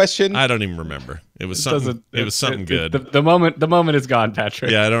was the question? I don't even remember. It was something. It was something good. The moment is gone,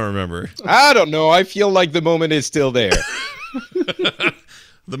 Patrick. Yeah, I don't remember. I don't know. I feel like the moment is still there.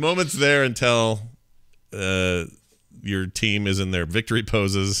 The moment's there until your team is in their victory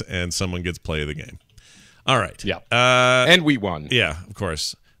poses and someone gets play of the game. All right. Yeah. And we won. Yeah, of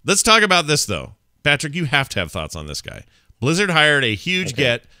course. Let's talk about this, though. Patrick, you have to have thoughts on this guy. Blizzard hired a huge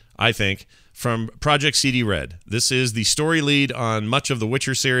get, I think, from Project CD Red. This is the story lead on much of the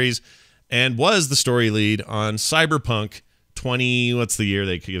Witcher series and was the story lead on Cyberpunk 20. What's the year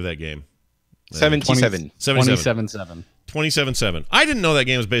they could give that game? 77. 27-7. 27-7. I didn't know that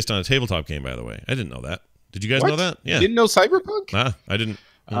game was based on a tabletop game, by the way. I didn't know that. Did you guys know that? Yeah. You didn't know Cyberpunk? I didn't.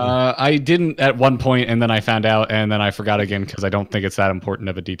 I didn't at one point, and then I found out, and then I forgot again because I don't think it's that important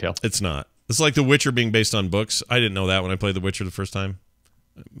of a detail. It's not. It's like The Witcher being based on books. I didn't know that when I played The Witcher the first time.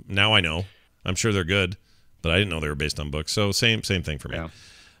 Now I know. I'm sure they're good, but I didn't know they were based on books. So same thing for me.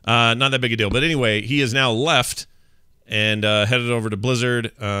 Yeah. Not that big a deal. But anyway, he has now left and headed over to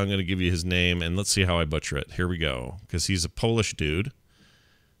Blizzard. I'm going to give you his name, and let's see how I butcher it. Here we go, because he's a Polish dude,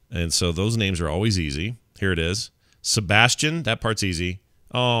 and so those names are always easy. Here it is. Sebastian, that part's easy.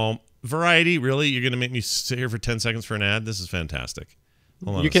 Oh, Variety, really? You're going to make me sit here for 10 seconds for an ad? This is fantastic.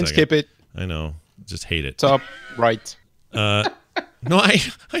 Hold on You a can second. skip it. I know. Just hate it. Top right. No, I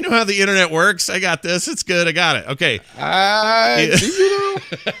know how the internet works. I got this. It's good. I got it. Okay. Do you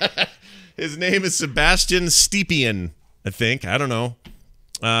know? His name is Sebastian Stiepian, I think. I don't know.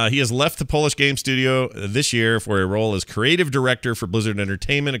 He has left the Polish game studio this year for a role as creative director for Blizzard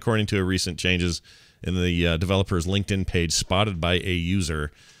Entertainment, according to recent changes in the developer's LinkedIn page spotted by a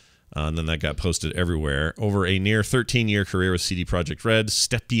user. And then that got posted everywhere. Over a near 13-year career with CD Projekt Red,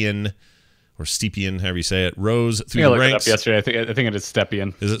 Stiepian, or Stiepian, however you say it, rose through the ranks. It up yesterday. I think it is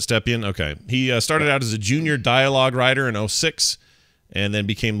Stepien. Is it Stepien? Okay. He started out as a junior dialogue writer in 2006 and then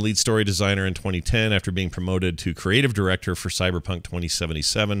became lead story designer in 2010 after being promoted to creative director for Cyberpunk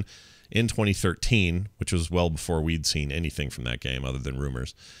 2077 in 2013, which was well before we'd seen anything from that game other than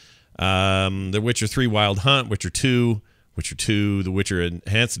rumors. The Witcher 3 Wild Hunt, Witcher 2, The Witcher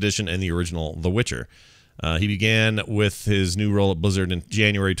Enhanced Edition, and the original The Witcher. He began with his new role at Blizzard in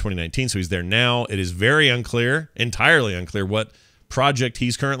January 2019, so he's there now. It is very unclear, entirely unclear, what project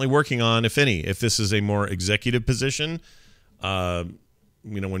he's currently working on, if any. If this is a more executive position, when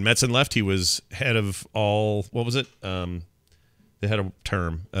Metzen left, he was head of all. What was it? They had a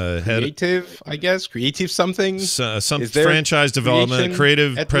term. Creative, I guess. Creative something. Some franchise development,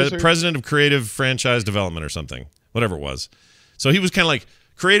 president of creative franchise development or something. Whatever it was. So he was kind of like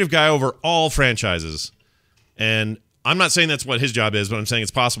creative guy over all franchises. And I'm not saying that's what his job is, but I'm saying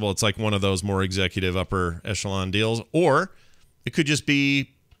it's possible it's like one of those more executive upper echelon deals. Or it could just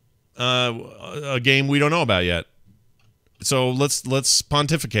be a game we don't know about yet. So let's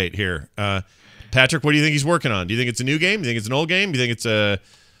pontificate here. Patrick, what do you think he's working on? Do you think it's a new game? Do you think it's an old game? Do you think it's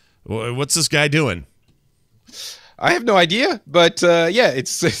what's this guy doing? I have no idea, but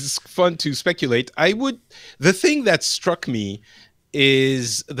it's fun to speculate. The thing that struck me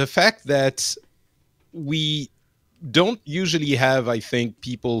is the fact that we don't usually have, I think,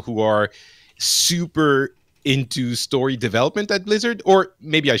 people who are super into story development at Blizzard, or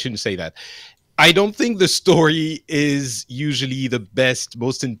maybe I shouldn't say that. I don't think the story is usually the best,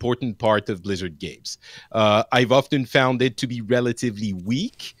 most important part of Blizzard games. I've often found it to be relatively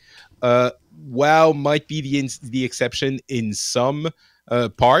weak. WoW might be the exception in some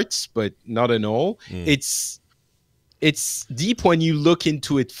parts, but not in all. It's deep when you look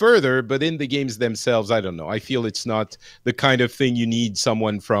into it further, but in the games themselves, I don't know. I feel it's not the kind of thing you need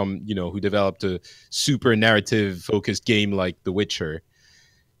someone from, who developed a super narrative-focused game like The Witcher.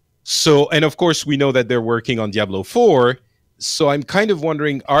 So, and of course, we know that they're working on Diablo 4. So I'm kind of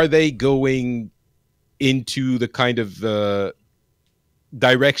wondering, are they going into the kind of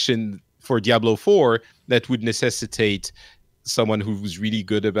direction for Diablo 4 that would necessitate someone who's really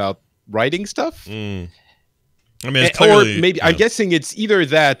good about writing stuff? I mean, it's clearly, or maybe I'm guessing it's either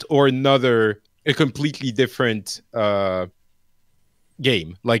that or a completely different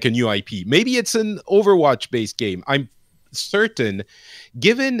game, like a new IP. Maybe it's an Overwatch-based game. I'm certain,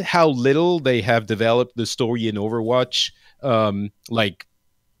 given how little they have developed the story in Overwatch, like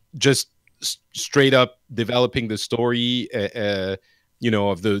just straight up developing the story,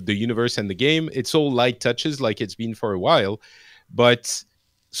 of the universe and the game. It's all light touches, like it's been for a while. But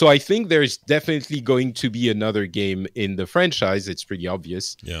so I think there's definitely going to be another game in the franchise. It's pretty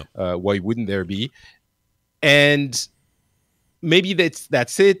obvious. Yeah. Why wouldn't there be? And maybe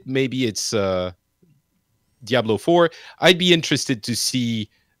that's it. Maybe it's Diablo 4. I'd be interested to see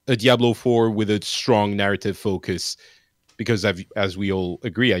a Diablo 4 with a strong narrative focus, because as we all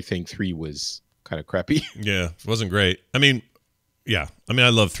agree, I think 3 was kind of crappy. Yeah, it wasn't great. I mean, I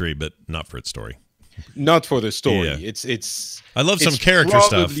love 3, but not for its story. not for the story. Yeah. It's. I love some it's character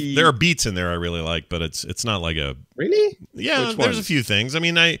stuff. probably- There are beats in there I really like, but it's not like a Really? yeah. Which There's a ones? few things. I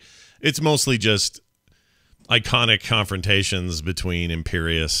mean, it's mostly just iconic confrontations between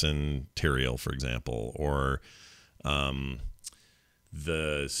Imperius and Tyrael, for example, or I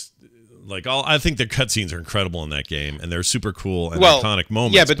think the cutscenes are incredible in that game, and they're super cool and iconic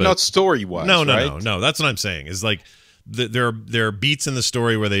moments. Yeah, but not story-wise. No. right? That's what I'm saying. Is like there are beats in the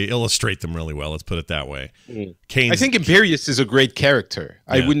story where they illustrate them really well. Let's put it that way. Kane's, I think Imperius is a great character.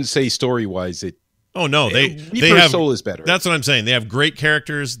 I Yeah. wouldn't say story-wise it. Oh no, they Reaper's have Soul is better. That's what I'm saying. They have great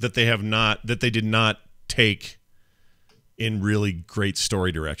characters that they did not take in really great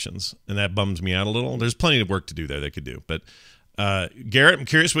story directions, and that bums me out a little. There's plenty of work to do there they could do, but Garrett, I'm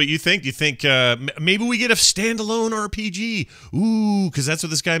curious what you think. Do you think maybe we get a standalone RPG? Ooh, because that's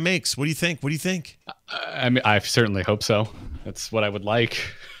what this guy makes. What do you think? I mean, I certainly hope so. That's what I would like.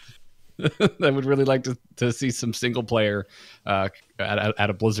 I would really like to see some single player at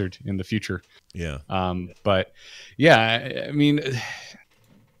a Blizzard in the future. Yeah. But yeah, I mean,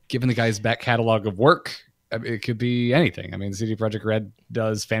 given the guy's back catalog of work, I mean, it could be anything. I mean, CD Projekt Red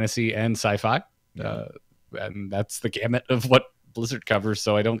does fantasy and sci-fi, and that's the gamut of what Blizzard covers.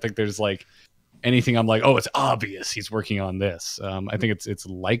 So I don't think there's like anything I'm like, oh, it's obvious he's working on this. I think it's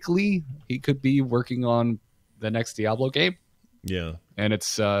likely he could be working on the next Diablo game. Yeah. And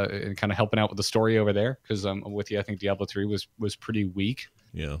it's kind of helping out with the story over there, because I'm with you. I think Diablo 3 was pretty weak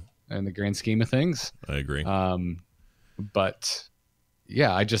Yeah. in the grand scheme of things. I agree. But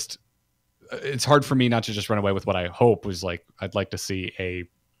yeah, it's hard for me not to just run away with what I hope was like, I'd like to see a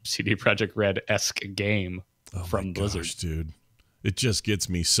CD Projekt Red-esque game from Blizzard. Gosh, dude. It just gets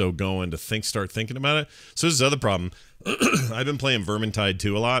me so going to start thinking about it. So this is the other problem. I've been playing Vermintide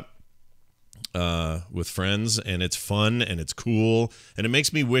 2 a lot with friends, and it's fun and it's cool, and it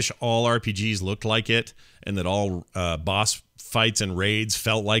makes me wish all RPGs looked like it, and that all boss fights and raids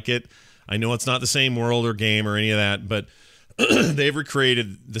felt like it. I know it's not the same world or game or any of that, but they've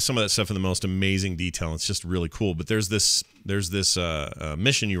recreated some of that stuff in the most amazing detail. It's just really cool. But there's this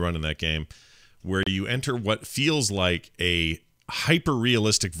mission you run in that game where you enter what feels like a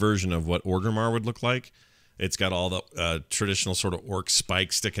hyper-realistic version of what Orgrimmar would look like. It's got all the traditional sort of orc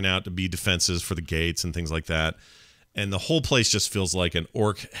spikes sticking out to be defenses for the gates and things like that. And the whole place just feels like an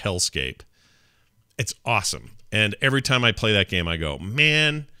orc hellscape. It's awesome. And every time I play that game, I go,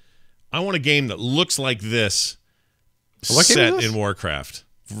 man, I want a game that looks like this What game set is this? in Warcraft.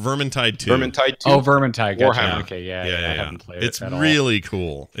 Vermintide 2. Vermintide 2. Oh, Vermintide. Gotcha. Warhammer. Okay, yeah, I haven't played It's it at all. really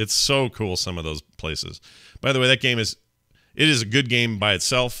cool. It's so cool, some of those places. By the way, that game is a good game by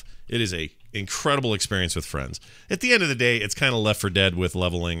itself. It is a incredible experience with friends. At the end of the day, it's kind of Left 4 Dead with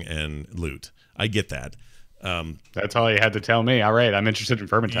leveling and loot. I get that. That's all you had to tell me. All right, I'm interested in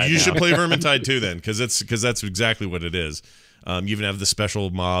Vermintide. You now. should play Vermintide 2 then, because that's exactly what it is. You even have the special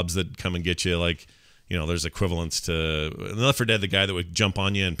mobs that come and get you, like, you know, there's equivalents to in Left 4 Dead, the guy that would jump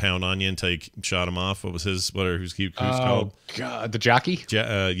on you and pound on you until you shot him off. What was who's called? God, the jockey.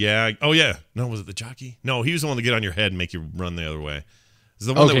 Yeah. Oh yeah. No, was it the jockey? No, he was the one to get on your head and make you run the other way. It's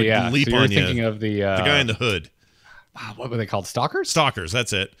the one that would leap so you're on you. thinking of the guy in the hood. What were they called? Stalkers. Stalkers.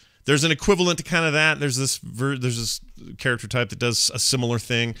 That's it. There's an equivalent to kind of that. There's this character type that does a similar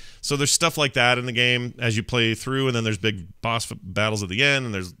thing. So there's stuff like that in the game as you play through, and then there's big boss battles at the end,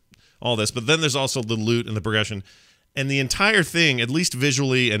 and there's all this. But then there's also the loot and the progression. And the entire thing, at least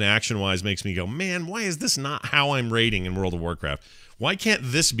visually and action-wise, makes me go, man, why is this not how I'm rating in World of Warcraft? Why can't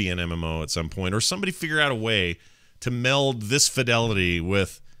this be an MMO at some point? Or somebody figure out a way to meld this fidelity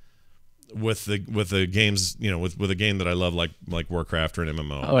with the games, you know, with a game that I love like Warcraft or an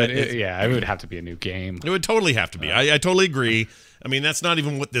MMO. Oh, it would have to be a new game. It would totally have to be. I totally agree. I mean, that's not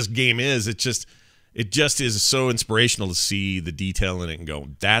even what this game is. It just is so inspirational to see the detail in it and go,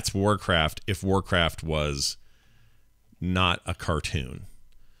 that's Warcraft if Warcraft was not a cartoon.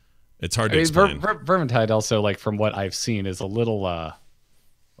 It's hard to explain. Vermintide also, like from what I've seen, is a little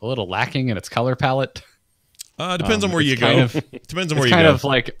lacking in its color palette. Depends on where you kind go. of- Depends on where It's you kind go. of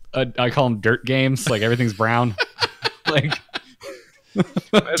like I call them dirt games. Like everything's brown. Like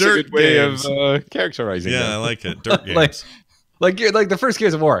That's Dirt a good way games. of characterizing Yeah, I them. like it. Dirt games. like the first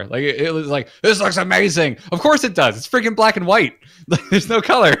Gears of War. Like it was like, this looks amazing. Of course it does. It's freaking black and white. Like, there's no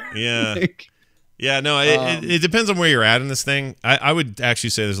color. Yeah. Like, Yeah, no, it depends on where you're at in this thing. I would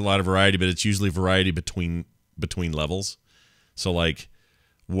actually say there's a lot of variety, but it's usually variety between levels. So like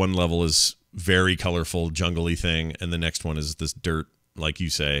one level is very colorful, jungly thing, and the next one is this dirt, like you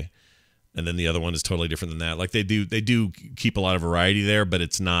say. and then the other one is totally different than that. Like they do keep a lot of variety there, but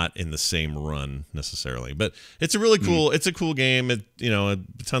it's not in the same run necessarily. But it's a really cool it's a cool game.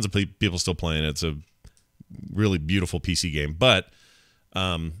 Tons of people still playing it. It's a really beautiful PC game. But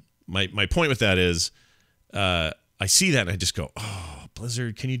my point with that is I see that and I just go, oh,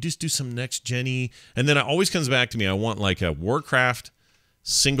 Blizzard, can you just do some next gen-y? And then it always comes back to me. I want like a Warcraft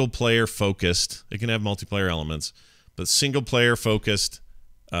single player focused. It can have multiplayer elements, but single player focused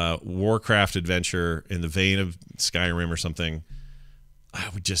Warcraft adventure in the vein of Skyrim or something. I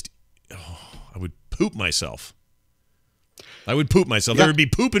would poop myself. I would poop myself. Yeah. There would be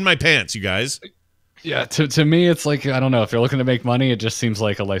poop in my pants, you guys. Yeah, to me, it's like, I don't know. If you're looking to make money, it just seems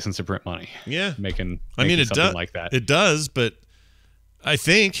like a license to print money. Yeah. Making it something does like that. It does, but I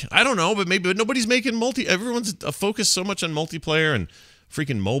don't know, but nobody's making everyone's focused so much on multiplayer and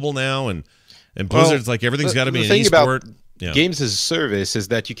freaking mobile now, and Blizzard's like everything's got to be an esport. Games as a service is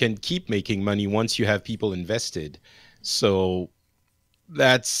that you can keep making money once you have people invested. So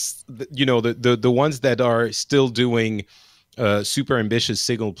that's the ones that are still doing super ambitious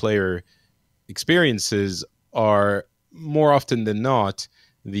single player experiences are more often than not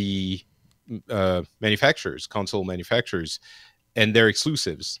the manufacturers, console manufacturers, and they're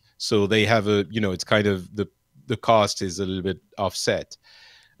exclusives. So they have it's kind of the cost is a little bit offset.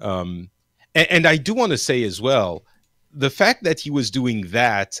 And I do want to say as well, the fact that he was doing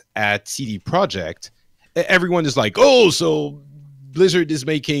that at CD Projekt, everyone is like, oh, so Blizzard is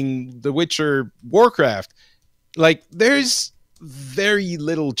making The Witcher Warcraft. Like, there's very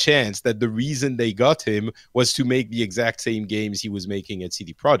little chance that the reason they got him was to make the exact same games he was making at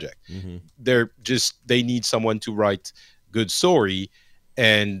CD Projekt. Mm-hmm. They need someone to write good story,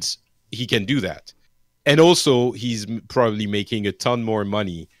 and he can do that. And also, he's probably making a ton more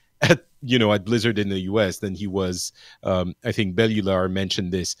money at Blizzard in the US than he was. I think Bellular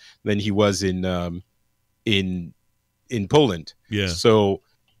mentioned this, than he was in Poland. Yeah. So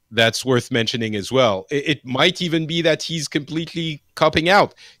that's worth mentioning as well. It might even be that he's completely copping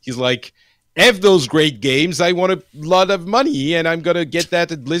out. He's like, F those great games. I want a lot of money, and I'm gonna get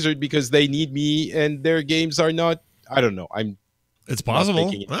that at Blizzard because they need me, and their games are not. I don't know. It's possible.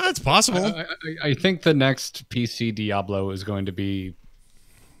 It's possible. I think the next PC Diablo is going to be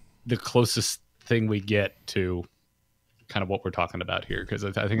the closest thing we get to kind of what we're talking about here, because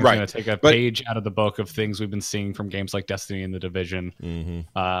I think it's going to take a page out of the book of things we've been seeing from games like Destiny and The Division. Mm-hmm.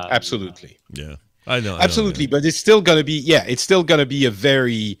 Absolutely. Yeah, I know. Absolutely, but it's still going to be a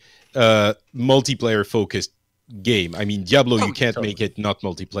very multiplayer focused game. I mean, Diablo, you can't make it not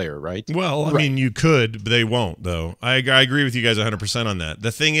multiplayer, right? Well, I mean, you could, but they won't, though. I agree with you guys 100% on that.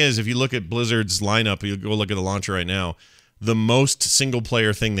 The thing is, if you look at Blizzard's lineup, you go look at the launcher right now, the most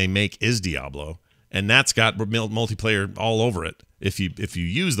single-player thing they make is Diablo, and that's got multiplayer all over it if you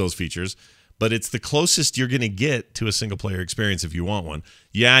use those features. But it's the closest you're going to get to a single-player experience if you want one.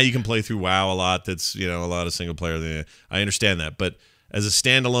 Yeah, you can play through WoW a lot. That's a lot of single-player. I understand that, but as a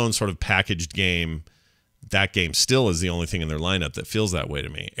standalone sort of packaged game, that game still is the only thing in their lineup that feels that way to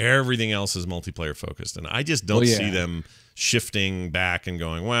me. Everything else is multiplayer focused, and I just don't see them shifting back and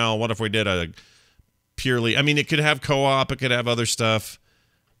going, well, what if we did a purely... I mean, it could have co-op, it could have other stuff.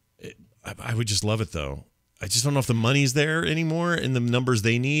 I would just love it, though. I just don't know if the money's there anymore in the numbers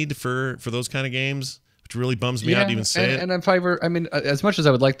they need for those kind of games, which really bums me out to even say it. And if I were, I mean, as much as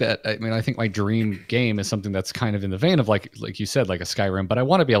I would like that, I mean, I think my dream game is something that's kind of in the vein of like you said, like a Skyrim, but I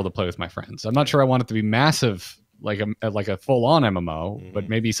want to be able to play with my friends. I'm not sure I want it to be massive, like a full-on MMO, but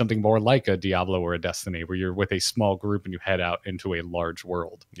maybe something more like a Diablo or a Destiny, where you're with a small group and you head out into a large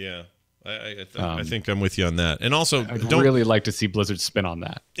world. Yeah. I think I'm with you on that. And also, I'd really like to see Blizzard spin on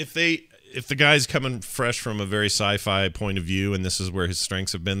that. If the guy's coming fresh from a very sci-fi point of view, and this is where his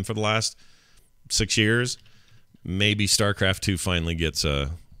strengths have been for the last 6 years, maybe StarCraft 2 finally gets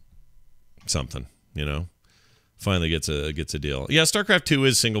something, finally gets a deal. Yeah, StarCraft 2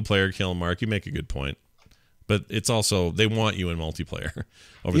 is single player kill, Mark. You make a good point. But it's also, they want you in multiplayer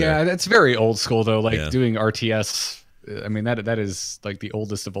over there. Yeah, that's very old school, though. Like doing RTS, I mean, that is like the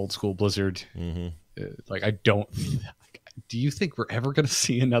oldest of old school Blizzard. Mm-hmm. Do you think we're ever going to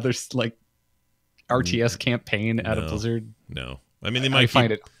see another like RTS campaign out of Blizzard? No. I mean, they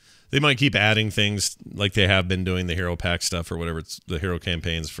might keep adding things like they have been doing, the hero pack stuff or whatever, it's the hero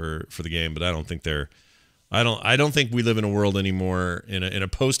campaigns for the game, but I don't think I don't think we live in a world anymore in a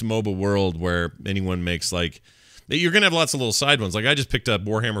post-MOBA world where anyone makes like, you're going to have lots of little side ones. Like I just picked up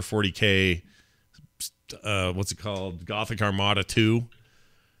Warhammer 40K, what's it called? Gothic Armada 2,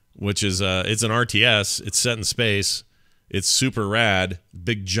 which is it's an RTS. It's set in space. It's super rad.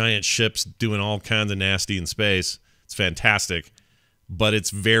 Big giant ships doing all kinds of nasty in space. It's fantastic. but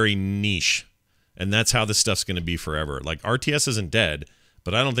it's very niche. And that's how this stuff's going to be forever. Like, RTS isn't dead,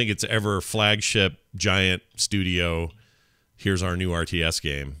 but I don't think it's ever flagship, giant studio, here's our new RTS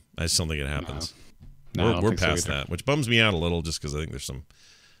game. I just don't think it happens. No, we're past that, which bums me out a little just because I think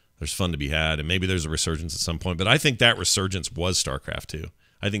there's fun to be had, and maybe there's a resurgence at some point. But I think that resurgence was StarCraft 2.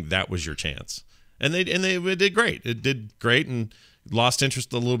 I think that was your chance. And they did great. It did great and lost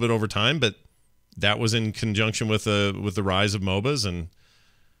interest a little bit over time, but that was in conjunction with the rise of MOBAs, and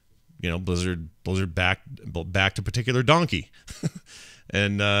Blizzard backed a particular donkey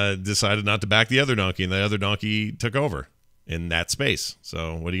and decided not to back the other donkey, and the other donkey took over in that space.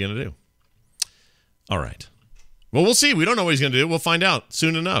 So what are you going to do? All right. Well, we'll see. We don't know what he's going to do. We'll find out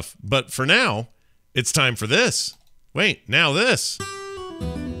soon enough. But for now, it's time for this. Wait, now this.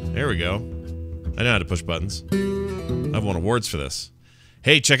 There we go. I know how to push buttons. I've won awards for this.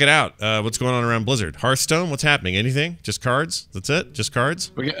 Hey, check it out. What's going on around Blizzard? Hearthstone, what's happening? Anything? Just cards? That's it? Just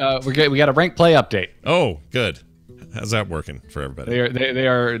cards? We got a rank play update. Oh, good. How's that working for everybody? They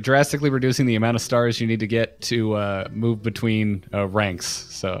are drastically reducing the amount of stars you need to get to move between ranks.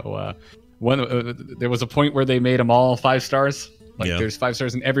 So there was a point where they made them all 5 stars. There's 5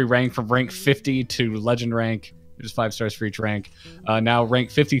 stars in every rank from rank 50 to legend rank. There's 5 stars for each rank. Now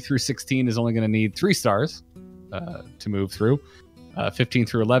rank 50 through 16 is only going to need 3 stars to move through. 15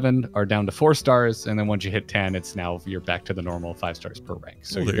 through 11 are down to 4 stars, and then once you hit 10, you're back to the normal 5 stars per rank.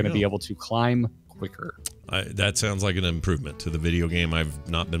 So you're going to be able to climb quicker. That sounds like an improvement to the video game I've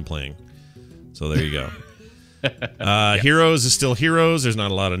not been playing. So there you go. Heroes is still Heroes. There's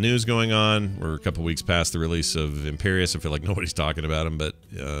not a lot of news going on. We're a couple weeks past the release of Imperius. I feel like nobody's talking about him, but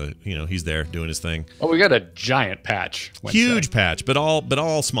he's there doing his thing. Oh, we got a giant patch. Huge patch, but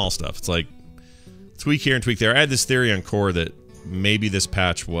all small stuff. It's like tweak here and tweak there. I had this theory on Core that maybe this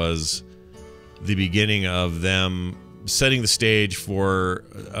patch was the beginning of them setting the stage for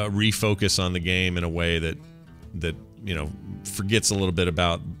a refocus on the game in a way that forgets a little bit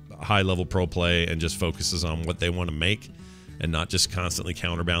about high-level pro play and just focuses on what they want to make and not just constantly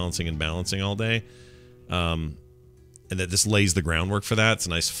counterbalancing and balancing all day. And that this lays the groundwork for that. It's a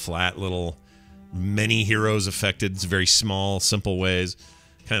nice, flat little many heroes affected. It's very small, simple ways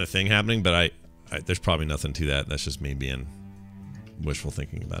kind of thing happening. But I there's probably nothing to that. That's just me being wishful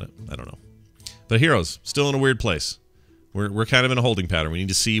thinking about it. I don't know. But Heroes, still in a weird place. We're kind of in a holding pattern. We need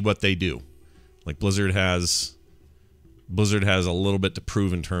to see what they do. Like Blizzard has a little bit to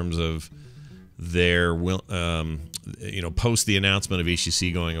prove in terms of their post the announcement of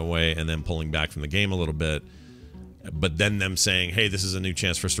HCC going away and then pulling back from the game a little bit, but then them saying, hey, this is a new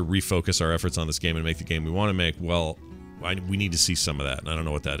chance for us to refocus our efforts on this game and make the game we want to make. Well, we need to see some of that, and I don't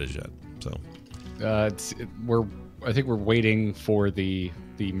know what that is yet. So I think we're waiting for the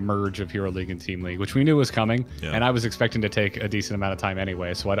merge of Hero League and Team League, which we knew was coming, and I was expecting to take a decent amount of time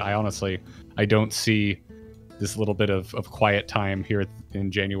anyway. So I honestly don't see this little bit of quiet time here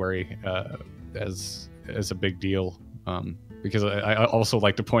in January as a big deal, because I also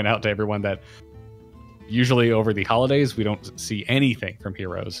like to point out to everyone that usually over the holidays we don't see anything from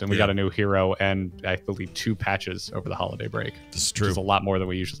Heroes, and we got a new hero and I believe 2 patches over the holiday break. This is true. Which is a lot more than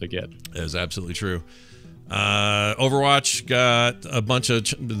we usually get. That is absolutely true. Overwatch got a bunch of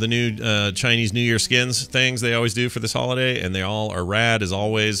the new Chinese New Year skins things they always do for this holiday, and they all are rad as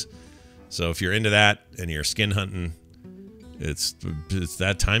always. So if you're into that and you're skin hunting, it's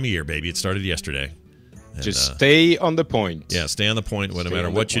that time of year, baby. It started yesterday. And, just stay on the point. Yeah, stay on the point no matter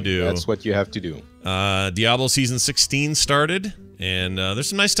what you do. That's what you have to do. Diablo Season 16 started, and there's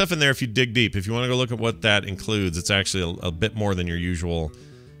some nice stuff in there if you dig deep. If you want to go look at what that includes, it's actually a bit more than your usual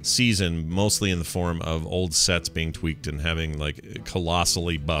season, mostly in the form of old sets being tweaked and having like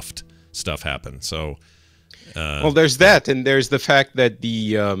colossally buffed stuff happen. So, well, there's that, and there's the fact that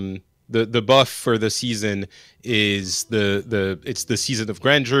the buff for the season is it's the Season of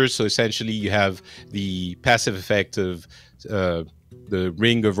Grandeur. So essentially, you have the passive effect of the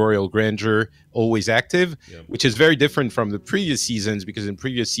Ring of Royal Grandeur always active, which is very different from the previous seasons, because in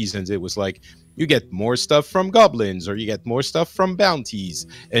previous seasons it was like you get more stuff from goblins or you get more stuff from bounties,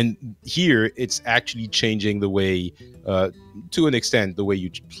 and here it's actually changing the way, to an extent, the way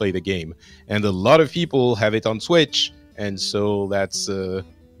you play the game. And a lot of people have it on Switch, and so that's a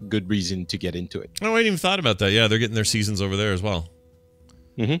good reason to get into it. Oh, I hadn't even thought about that. Yeah, they're getting their seasons over there as well.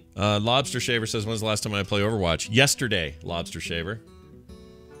 Mm-hmm. Lobster Shaver says, when's the last time I play Overwatch? Yesterday, Lobster Shaver.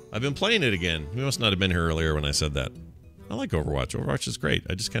 I've been playing it again. You must not have been here earlier when I said that. I like Overwatch. Overwatch is great.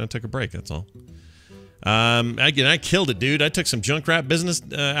 I just kind of took a break, that's all. I killed it, dude. I took some Junkrat business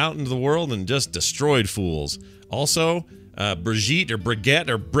out into the world and just destroyed fools. Also, Brigitte or Brigitte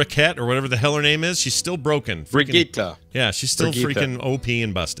or Briquette or whatever the hell her name is, she's still broken. Brigitte. Yeah, she's still Brigitte. freaking OP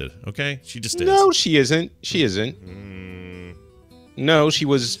and busted. Okay, she just is. No, she isn't. She isn't. No, she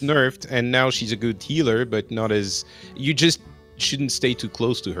was nerfed, and now she's a good healer, but not as. You just shouldn't stay too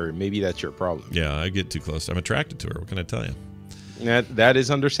close to her. Maybe that's your problem. Yeah, I get too close. I'm attracted to her. What can I tell you? That is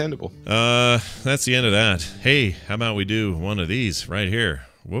understandable. That's the end of that. Hey, how about we do one of these right here?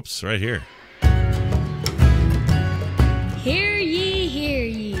 Whoops, right here. Hear ye, hear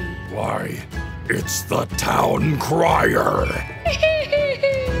ye. Why, it's the Town Crier.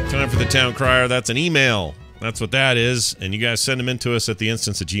 Time for the Town Crier. That's an email. That's what that is. And you guys send them in to us at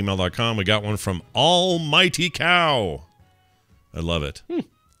theinstance@gmail.com. We got one from Almighty Cow. I love it.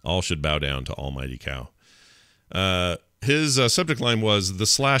 All should bow down to Almighty Cow. His subject line was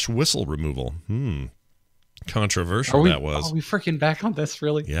the / whistle removal. Controversial that was. Are we freaking back on this,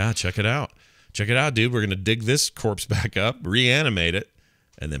 really? Yeah, check it out. Check it out, dude. We're going to dig this corpse back up, reanimate it,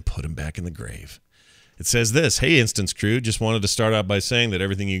 and then put him back in the grave. It says this: Hey, Instance crew, just wanted to start out by saying that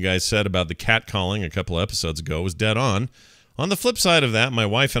everything you guys said about the cat calling a couple of episodes ago was dead on. On the flip side of that, my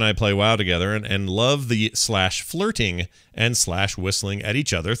wife and I play WoW together and love the / flirting and / whistling at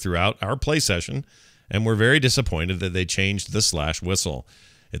each other throughout our play session, and we're very disappointed that they changed the / whistle.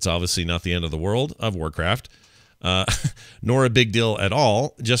 It's obviously not the end of the world of Warcraft, nor a big deal at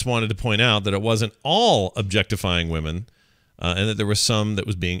all. Just wanted to point out that it wasn't all objectifying women, and that there was some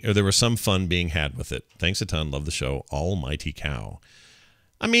fun being had with it. Thanks a ton. Love the show. Almighty Cow.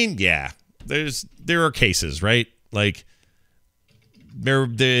 I mean, yeah, there are cases, right? Like you're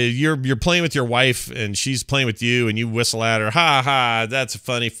playing with your wife and she's playing with you, and you whistle at her. Ha ha! That's a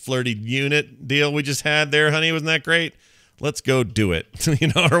funny flirty unit deal we just had there, honey. Wasn't that great? Let's go do it,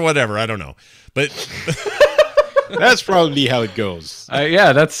 or whatever. I don't know, but That's probably how it goes.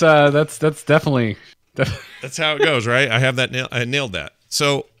 Yeah, that's definitely. That's how it goes, right? I have that. I nailed that.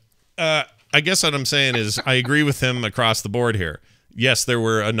 So, I guess what I'm saying is I agree with him across the board here. Yes, there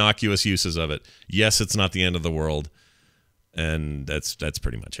were innocuous uses of it. Yes, it's not the end of the world, and that's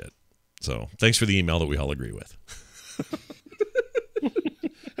pretty much it. So, thanks for the email that we all agree with.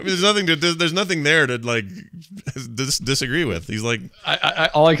 I mean, there's nothing there to like disagree with. He's like,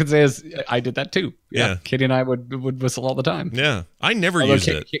 all I can say is I did that too. Yeah. Katie and I would whistle all the time. yeah, I never used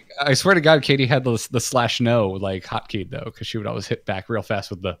it. I swear to God, Katie had the / no like hotkeyed though, because she would always hit back real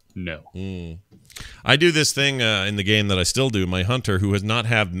fast with the no. I do this thing in the game that I still do. My hunter, who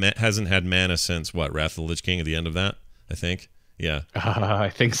hasn't had mana since Wrath of the Lich King at the end of that, I think. Yeah, I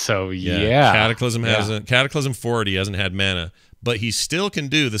think so. Yeah. Cataclysm hasn't. Cataclysm 40 hasn't had mana, but he still can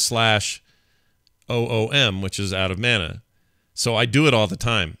do the / OOM, which is out of mana. So I do it all the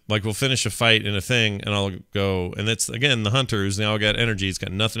time. Like we'll finish a fight in a thing, and I'll go, and it's again the hunter who's now got energy. It's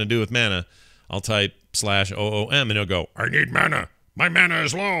got nothing to do with mana. I'll type / OOM, and he'll go, I need mana. My mana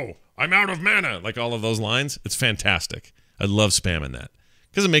is low. I'm out of mana. Like all of those lines. It's fantastic. I love spamming that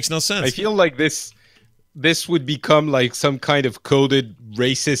because it makes no sense. I feel like this would become like some kind of coded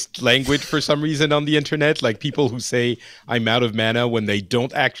racist language for some reason on the internet. Like people who say I'm out of mana when they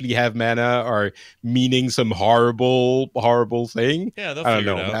don't actually have mana are meaning some horrible thing. Yeah, they'll I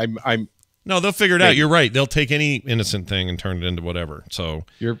figure don't know. it out. No, they'll figure it out. You're right. They'll take any innocent thing and turn it into whatever. So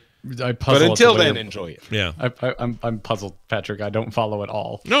I puzzle. But until then, enjoy it. yeah. I'm puzzled, Patrick. I don't follow at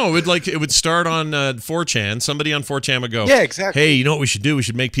all. No, it would start on 4chan. Somebody on 4chan would go, Yeah, exactly. Hey, you know what we should do? We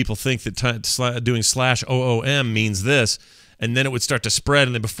should make people think that doing / OOM means this. And then it would start to spread.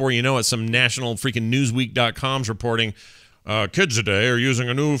 And then before you know it, some national freaking Newsweek.com's reporting, kids today are using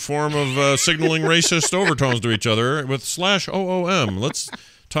a new form of signaling racist overtones to each other with / OOM. Let's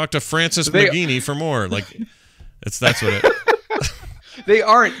talk to Francis McGeaney for more. Like, that's what it... They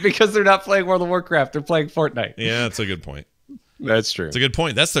aren't, because they're not playing World of Warcraft. They're playing Fortnite. Yeah, that's a good point. That's true. It's a good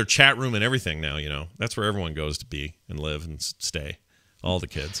point. That's their chat room and everything now, That's where everyone goes to be and live and stay. All the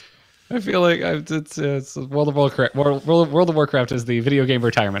kids. I feel like it's World of Warcraft. World of Warcraft is the video game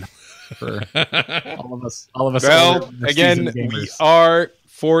retirement for all of us. Well, again, we are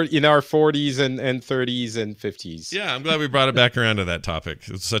in our 40s and 30s and 50s. Yeah, I'm glad we brought it back around to that topic.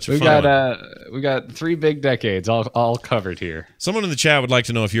 It's such a fun one. We got 3 big decades all covered here. Someone in the chat would like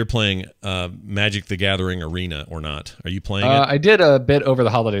to know if you're playing Magic the Gathering Arena or not. Are you playing it? I did a bit over the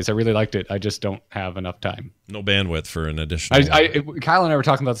holidays. I really liked it. I just don't have enough time. No bandwidth for an additional. Kyle and I were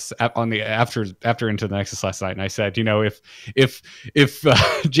talking about this on the after Into the Nexus last night, and I said, if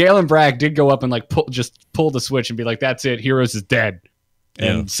Jalen Bragg did go up and like pull the switch and be like, that's it, Heroes is dead.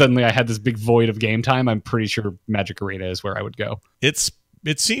 And suddenly I had this big void of game time. I'm pretty sure Magic Arena is where I would go. It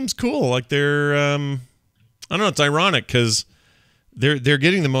seems cool. Like they're, I don't know. It's ironic because they're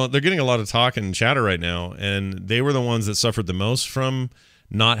getting they're getting a lot of talk and chatter right now, and they were the ones that suffered the most from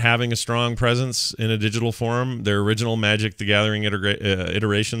not having a strong presence in a digital form. Their original Magic the Gathering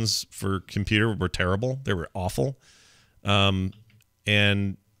iterations for computer were terrible. They were awful.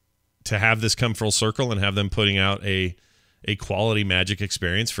 And to have this come full circle and have them putting out a quality Magic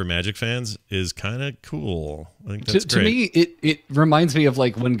experience for Magic fans is kind of cool. I think that's to me, it reminds me of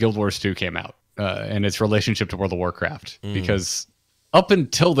like when Guild Wars 2 came out and its relationship to World of Warcraft. Because up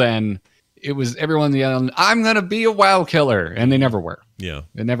until then, it was everyone yelling, "I'm going to be a WoW killer," and they never were. Yeah.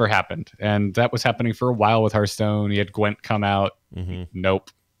 It never happened. And that was happening for a while with Hearthstone. You had Gwent come out. Nope.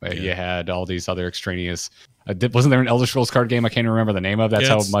 Yeah. You had all these other extraneous... wasn't there an Elder Scrolls card game I can't remember the name of? That's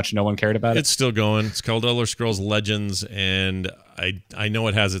how much no one cared about it. It's still going. It's called Elder Scrolls Legends, and I know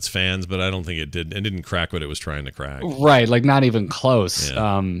it has its fans, but I don't think it didn't crack what it was trying to crack. Right, like not even close.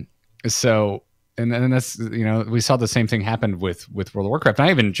 Yeah. So... And that's, we saw the same thing happen with World of Warcraft. And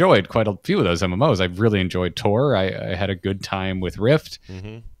I've enjoyed quite a few of those MMOs. I've really enjoyed Tor. I had a good time with Rift,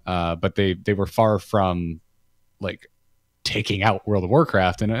 but they were far from like taking out World of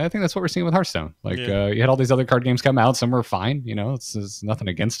Warcraft. And I think that's what we're seeing with Hearthstone. Like you had all these other card games come out. Some were fine. It's nothing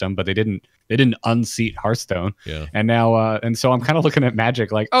against them, but they didn't unseat Hearthstone. Yeah. And now, and so I'm kind of looking at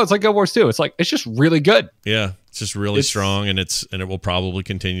Magic like, oh, it's like Guild Wars 2. It's like, it's just really good. Yeah. It's just really strong, and it will probably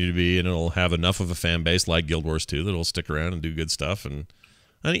continue to be, and it'll have enough of a fan base like Guild Wars 2 that it'll stick around and do good stuff. And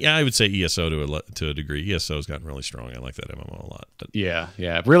I would say ESO to a degree. ESO has gotten really strong. I like that MMO a lot. But yeah.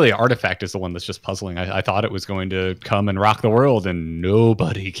 Really, Artifact is the one that's just puzzling. I thought it was going to come and rock the world, and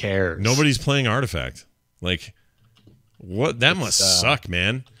nobody cares. Nobody's playing Artifact. Like, what? That must suck,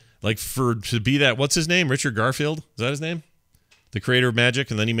 man. Like, to be that, what's his name? Richard Garfield? Is that his name? The creator of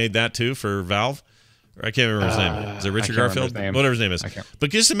Magic, and then he made that too for Valve. I can't remember his name. Is it Richard Garfield? Whatever his name is.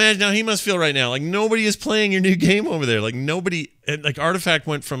 But just imagine how he must feel right now. Like, nobody is playing your new game over there. Like, nobody. And like, Artifact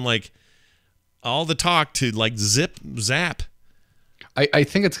went from like all the talk to like zap. I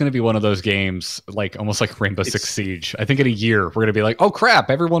think it's going to be one of those games, like almost like Rainbow Six Siege. I think in a year we're going to be like, oh crap,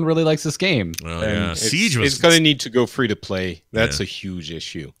 everyone really likes this game. Oh, yeah. Siege was. It's going to need to go free to play. That's a huge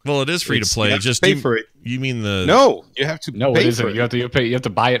issue. Well, it is free to play. You have to pay for it. You mean the? No, you have to. No, pay it isn't. for it. You have to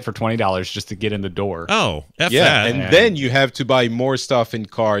buy it for $20 just to get in the door. Oh, F yeah, that. and then you have to buy more stuff in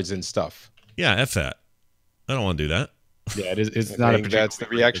cards and stuff. Yeah, F that. I don't want to do that. Yeah, it is. It's I not think that's the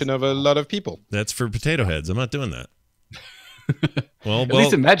reaction of a lot of people. That's for potato heads. I'm not doing that. Well, at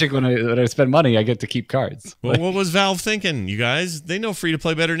least in Magic, when I spend money, I get to keep cards. Well, what was Valve thinking, you guys? They know free to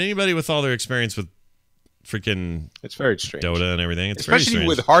play better than anybody with all their experience with freaking It's very strange. Dota and everything. It's especially very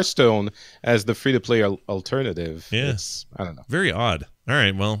strange. with Hearthstone as the free to play alternative. Yeah. I don't know. Very odd. All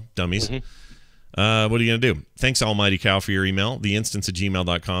right, well, dummies. What are you going to do? Thanks, Almighty Cow, for your email.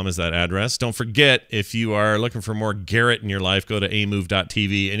 Theinstance@gmail.com is that address. Don't forget, if you are looking for more Garrett in your life, go to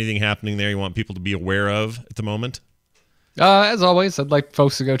amove.tv. Anything happening there you want people to be aware of at the moment? As always, I'd like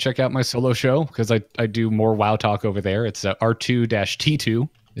folks to go check out my solo show because I do more WoW talk over there. It's R2-T2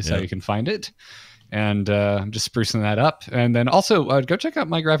 is how you can find it. And I'm just sprucing that up. And then also go check out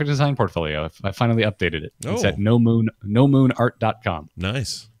my graphic design portfolio. I finally updated it. It's at nomoonart.com.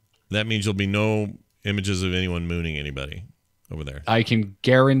 Nice. That means there'll be no images of anyone mooning anybody over there. I can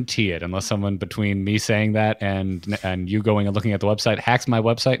guarantee it, unless someone between me saying that and you going and looking at the website hacks my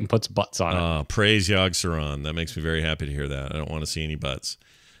website and puts butts on it. Praise Yogg Saron. That makes me very happy to hear that. I don't want to see any butts.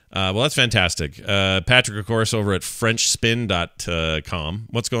 Well, that's fantastic. Patrick, of course, over at FrenchSpin.com.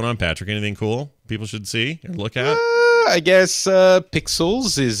 What's going on, Patrick? Anything cool people should see or look at? I guess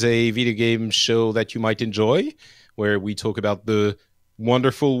Pixels is a video game show that you might enjoy, where we talk about the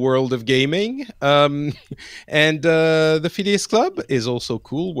wonderful world of gaming. And the Phileas Club is also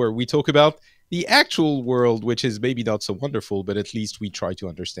cool, where we talk about the actual world, which is maybe not so wonderful, but at least we try to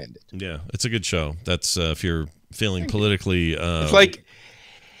understand it. Yeah, it's a good show. That's if you're feeling politically...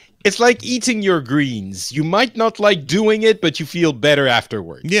 It's like eating your greens. You might not like doing it, but you feel better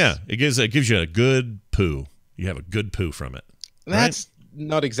afterwards. Yeah, it gives you a good poo. You have a good poo from it. That's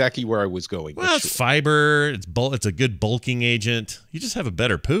not exactly where I was going. Well, it's fiber. It's a good bulking agent. You just have a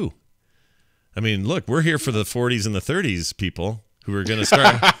better poo. I mean, look, we're here for the 40s and the 30s people who are going to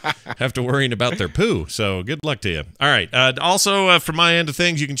start have to worrying about their poo. So good luck to you. All right. Also, from my end of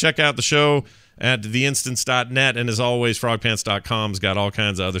things, you can check out the show at theinstance.net. And as always, frogpants.com's got all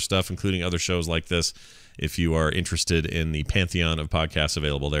kinds of other stuff, including other shows like this. If you are interested in the pantheon of podcasts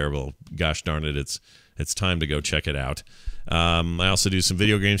available there, well, gosh darn it, it's time to go check it out. I also do some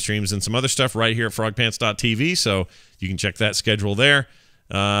video game streams and some other stuff right here at frogpants.tv, so you can check that schedule there.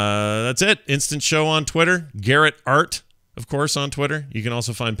 That's it. Instant Show on Twitter. Garrett Art, of course, on Twitter. You can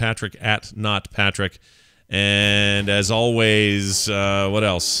also find Patrick at NotPatrick. And as always, what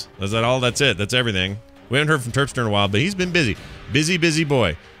else? Is that all? That's it. That's everything. We haven't heard from Terpster in a while, but he's been busy. Busy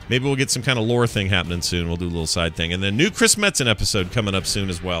boy. Maybe we'll get some kind of lore thing happening soon. We'll do a little side thing. And then new Chris Metzen episode coming up soon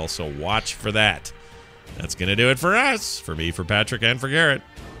as well, so watch for that. That's going to do it for us. For me, for Patrick, and for Garrett.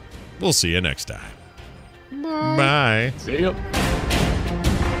 We'll see you next time. Bye. See ya.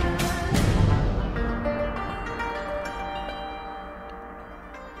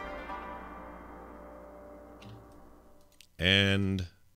 And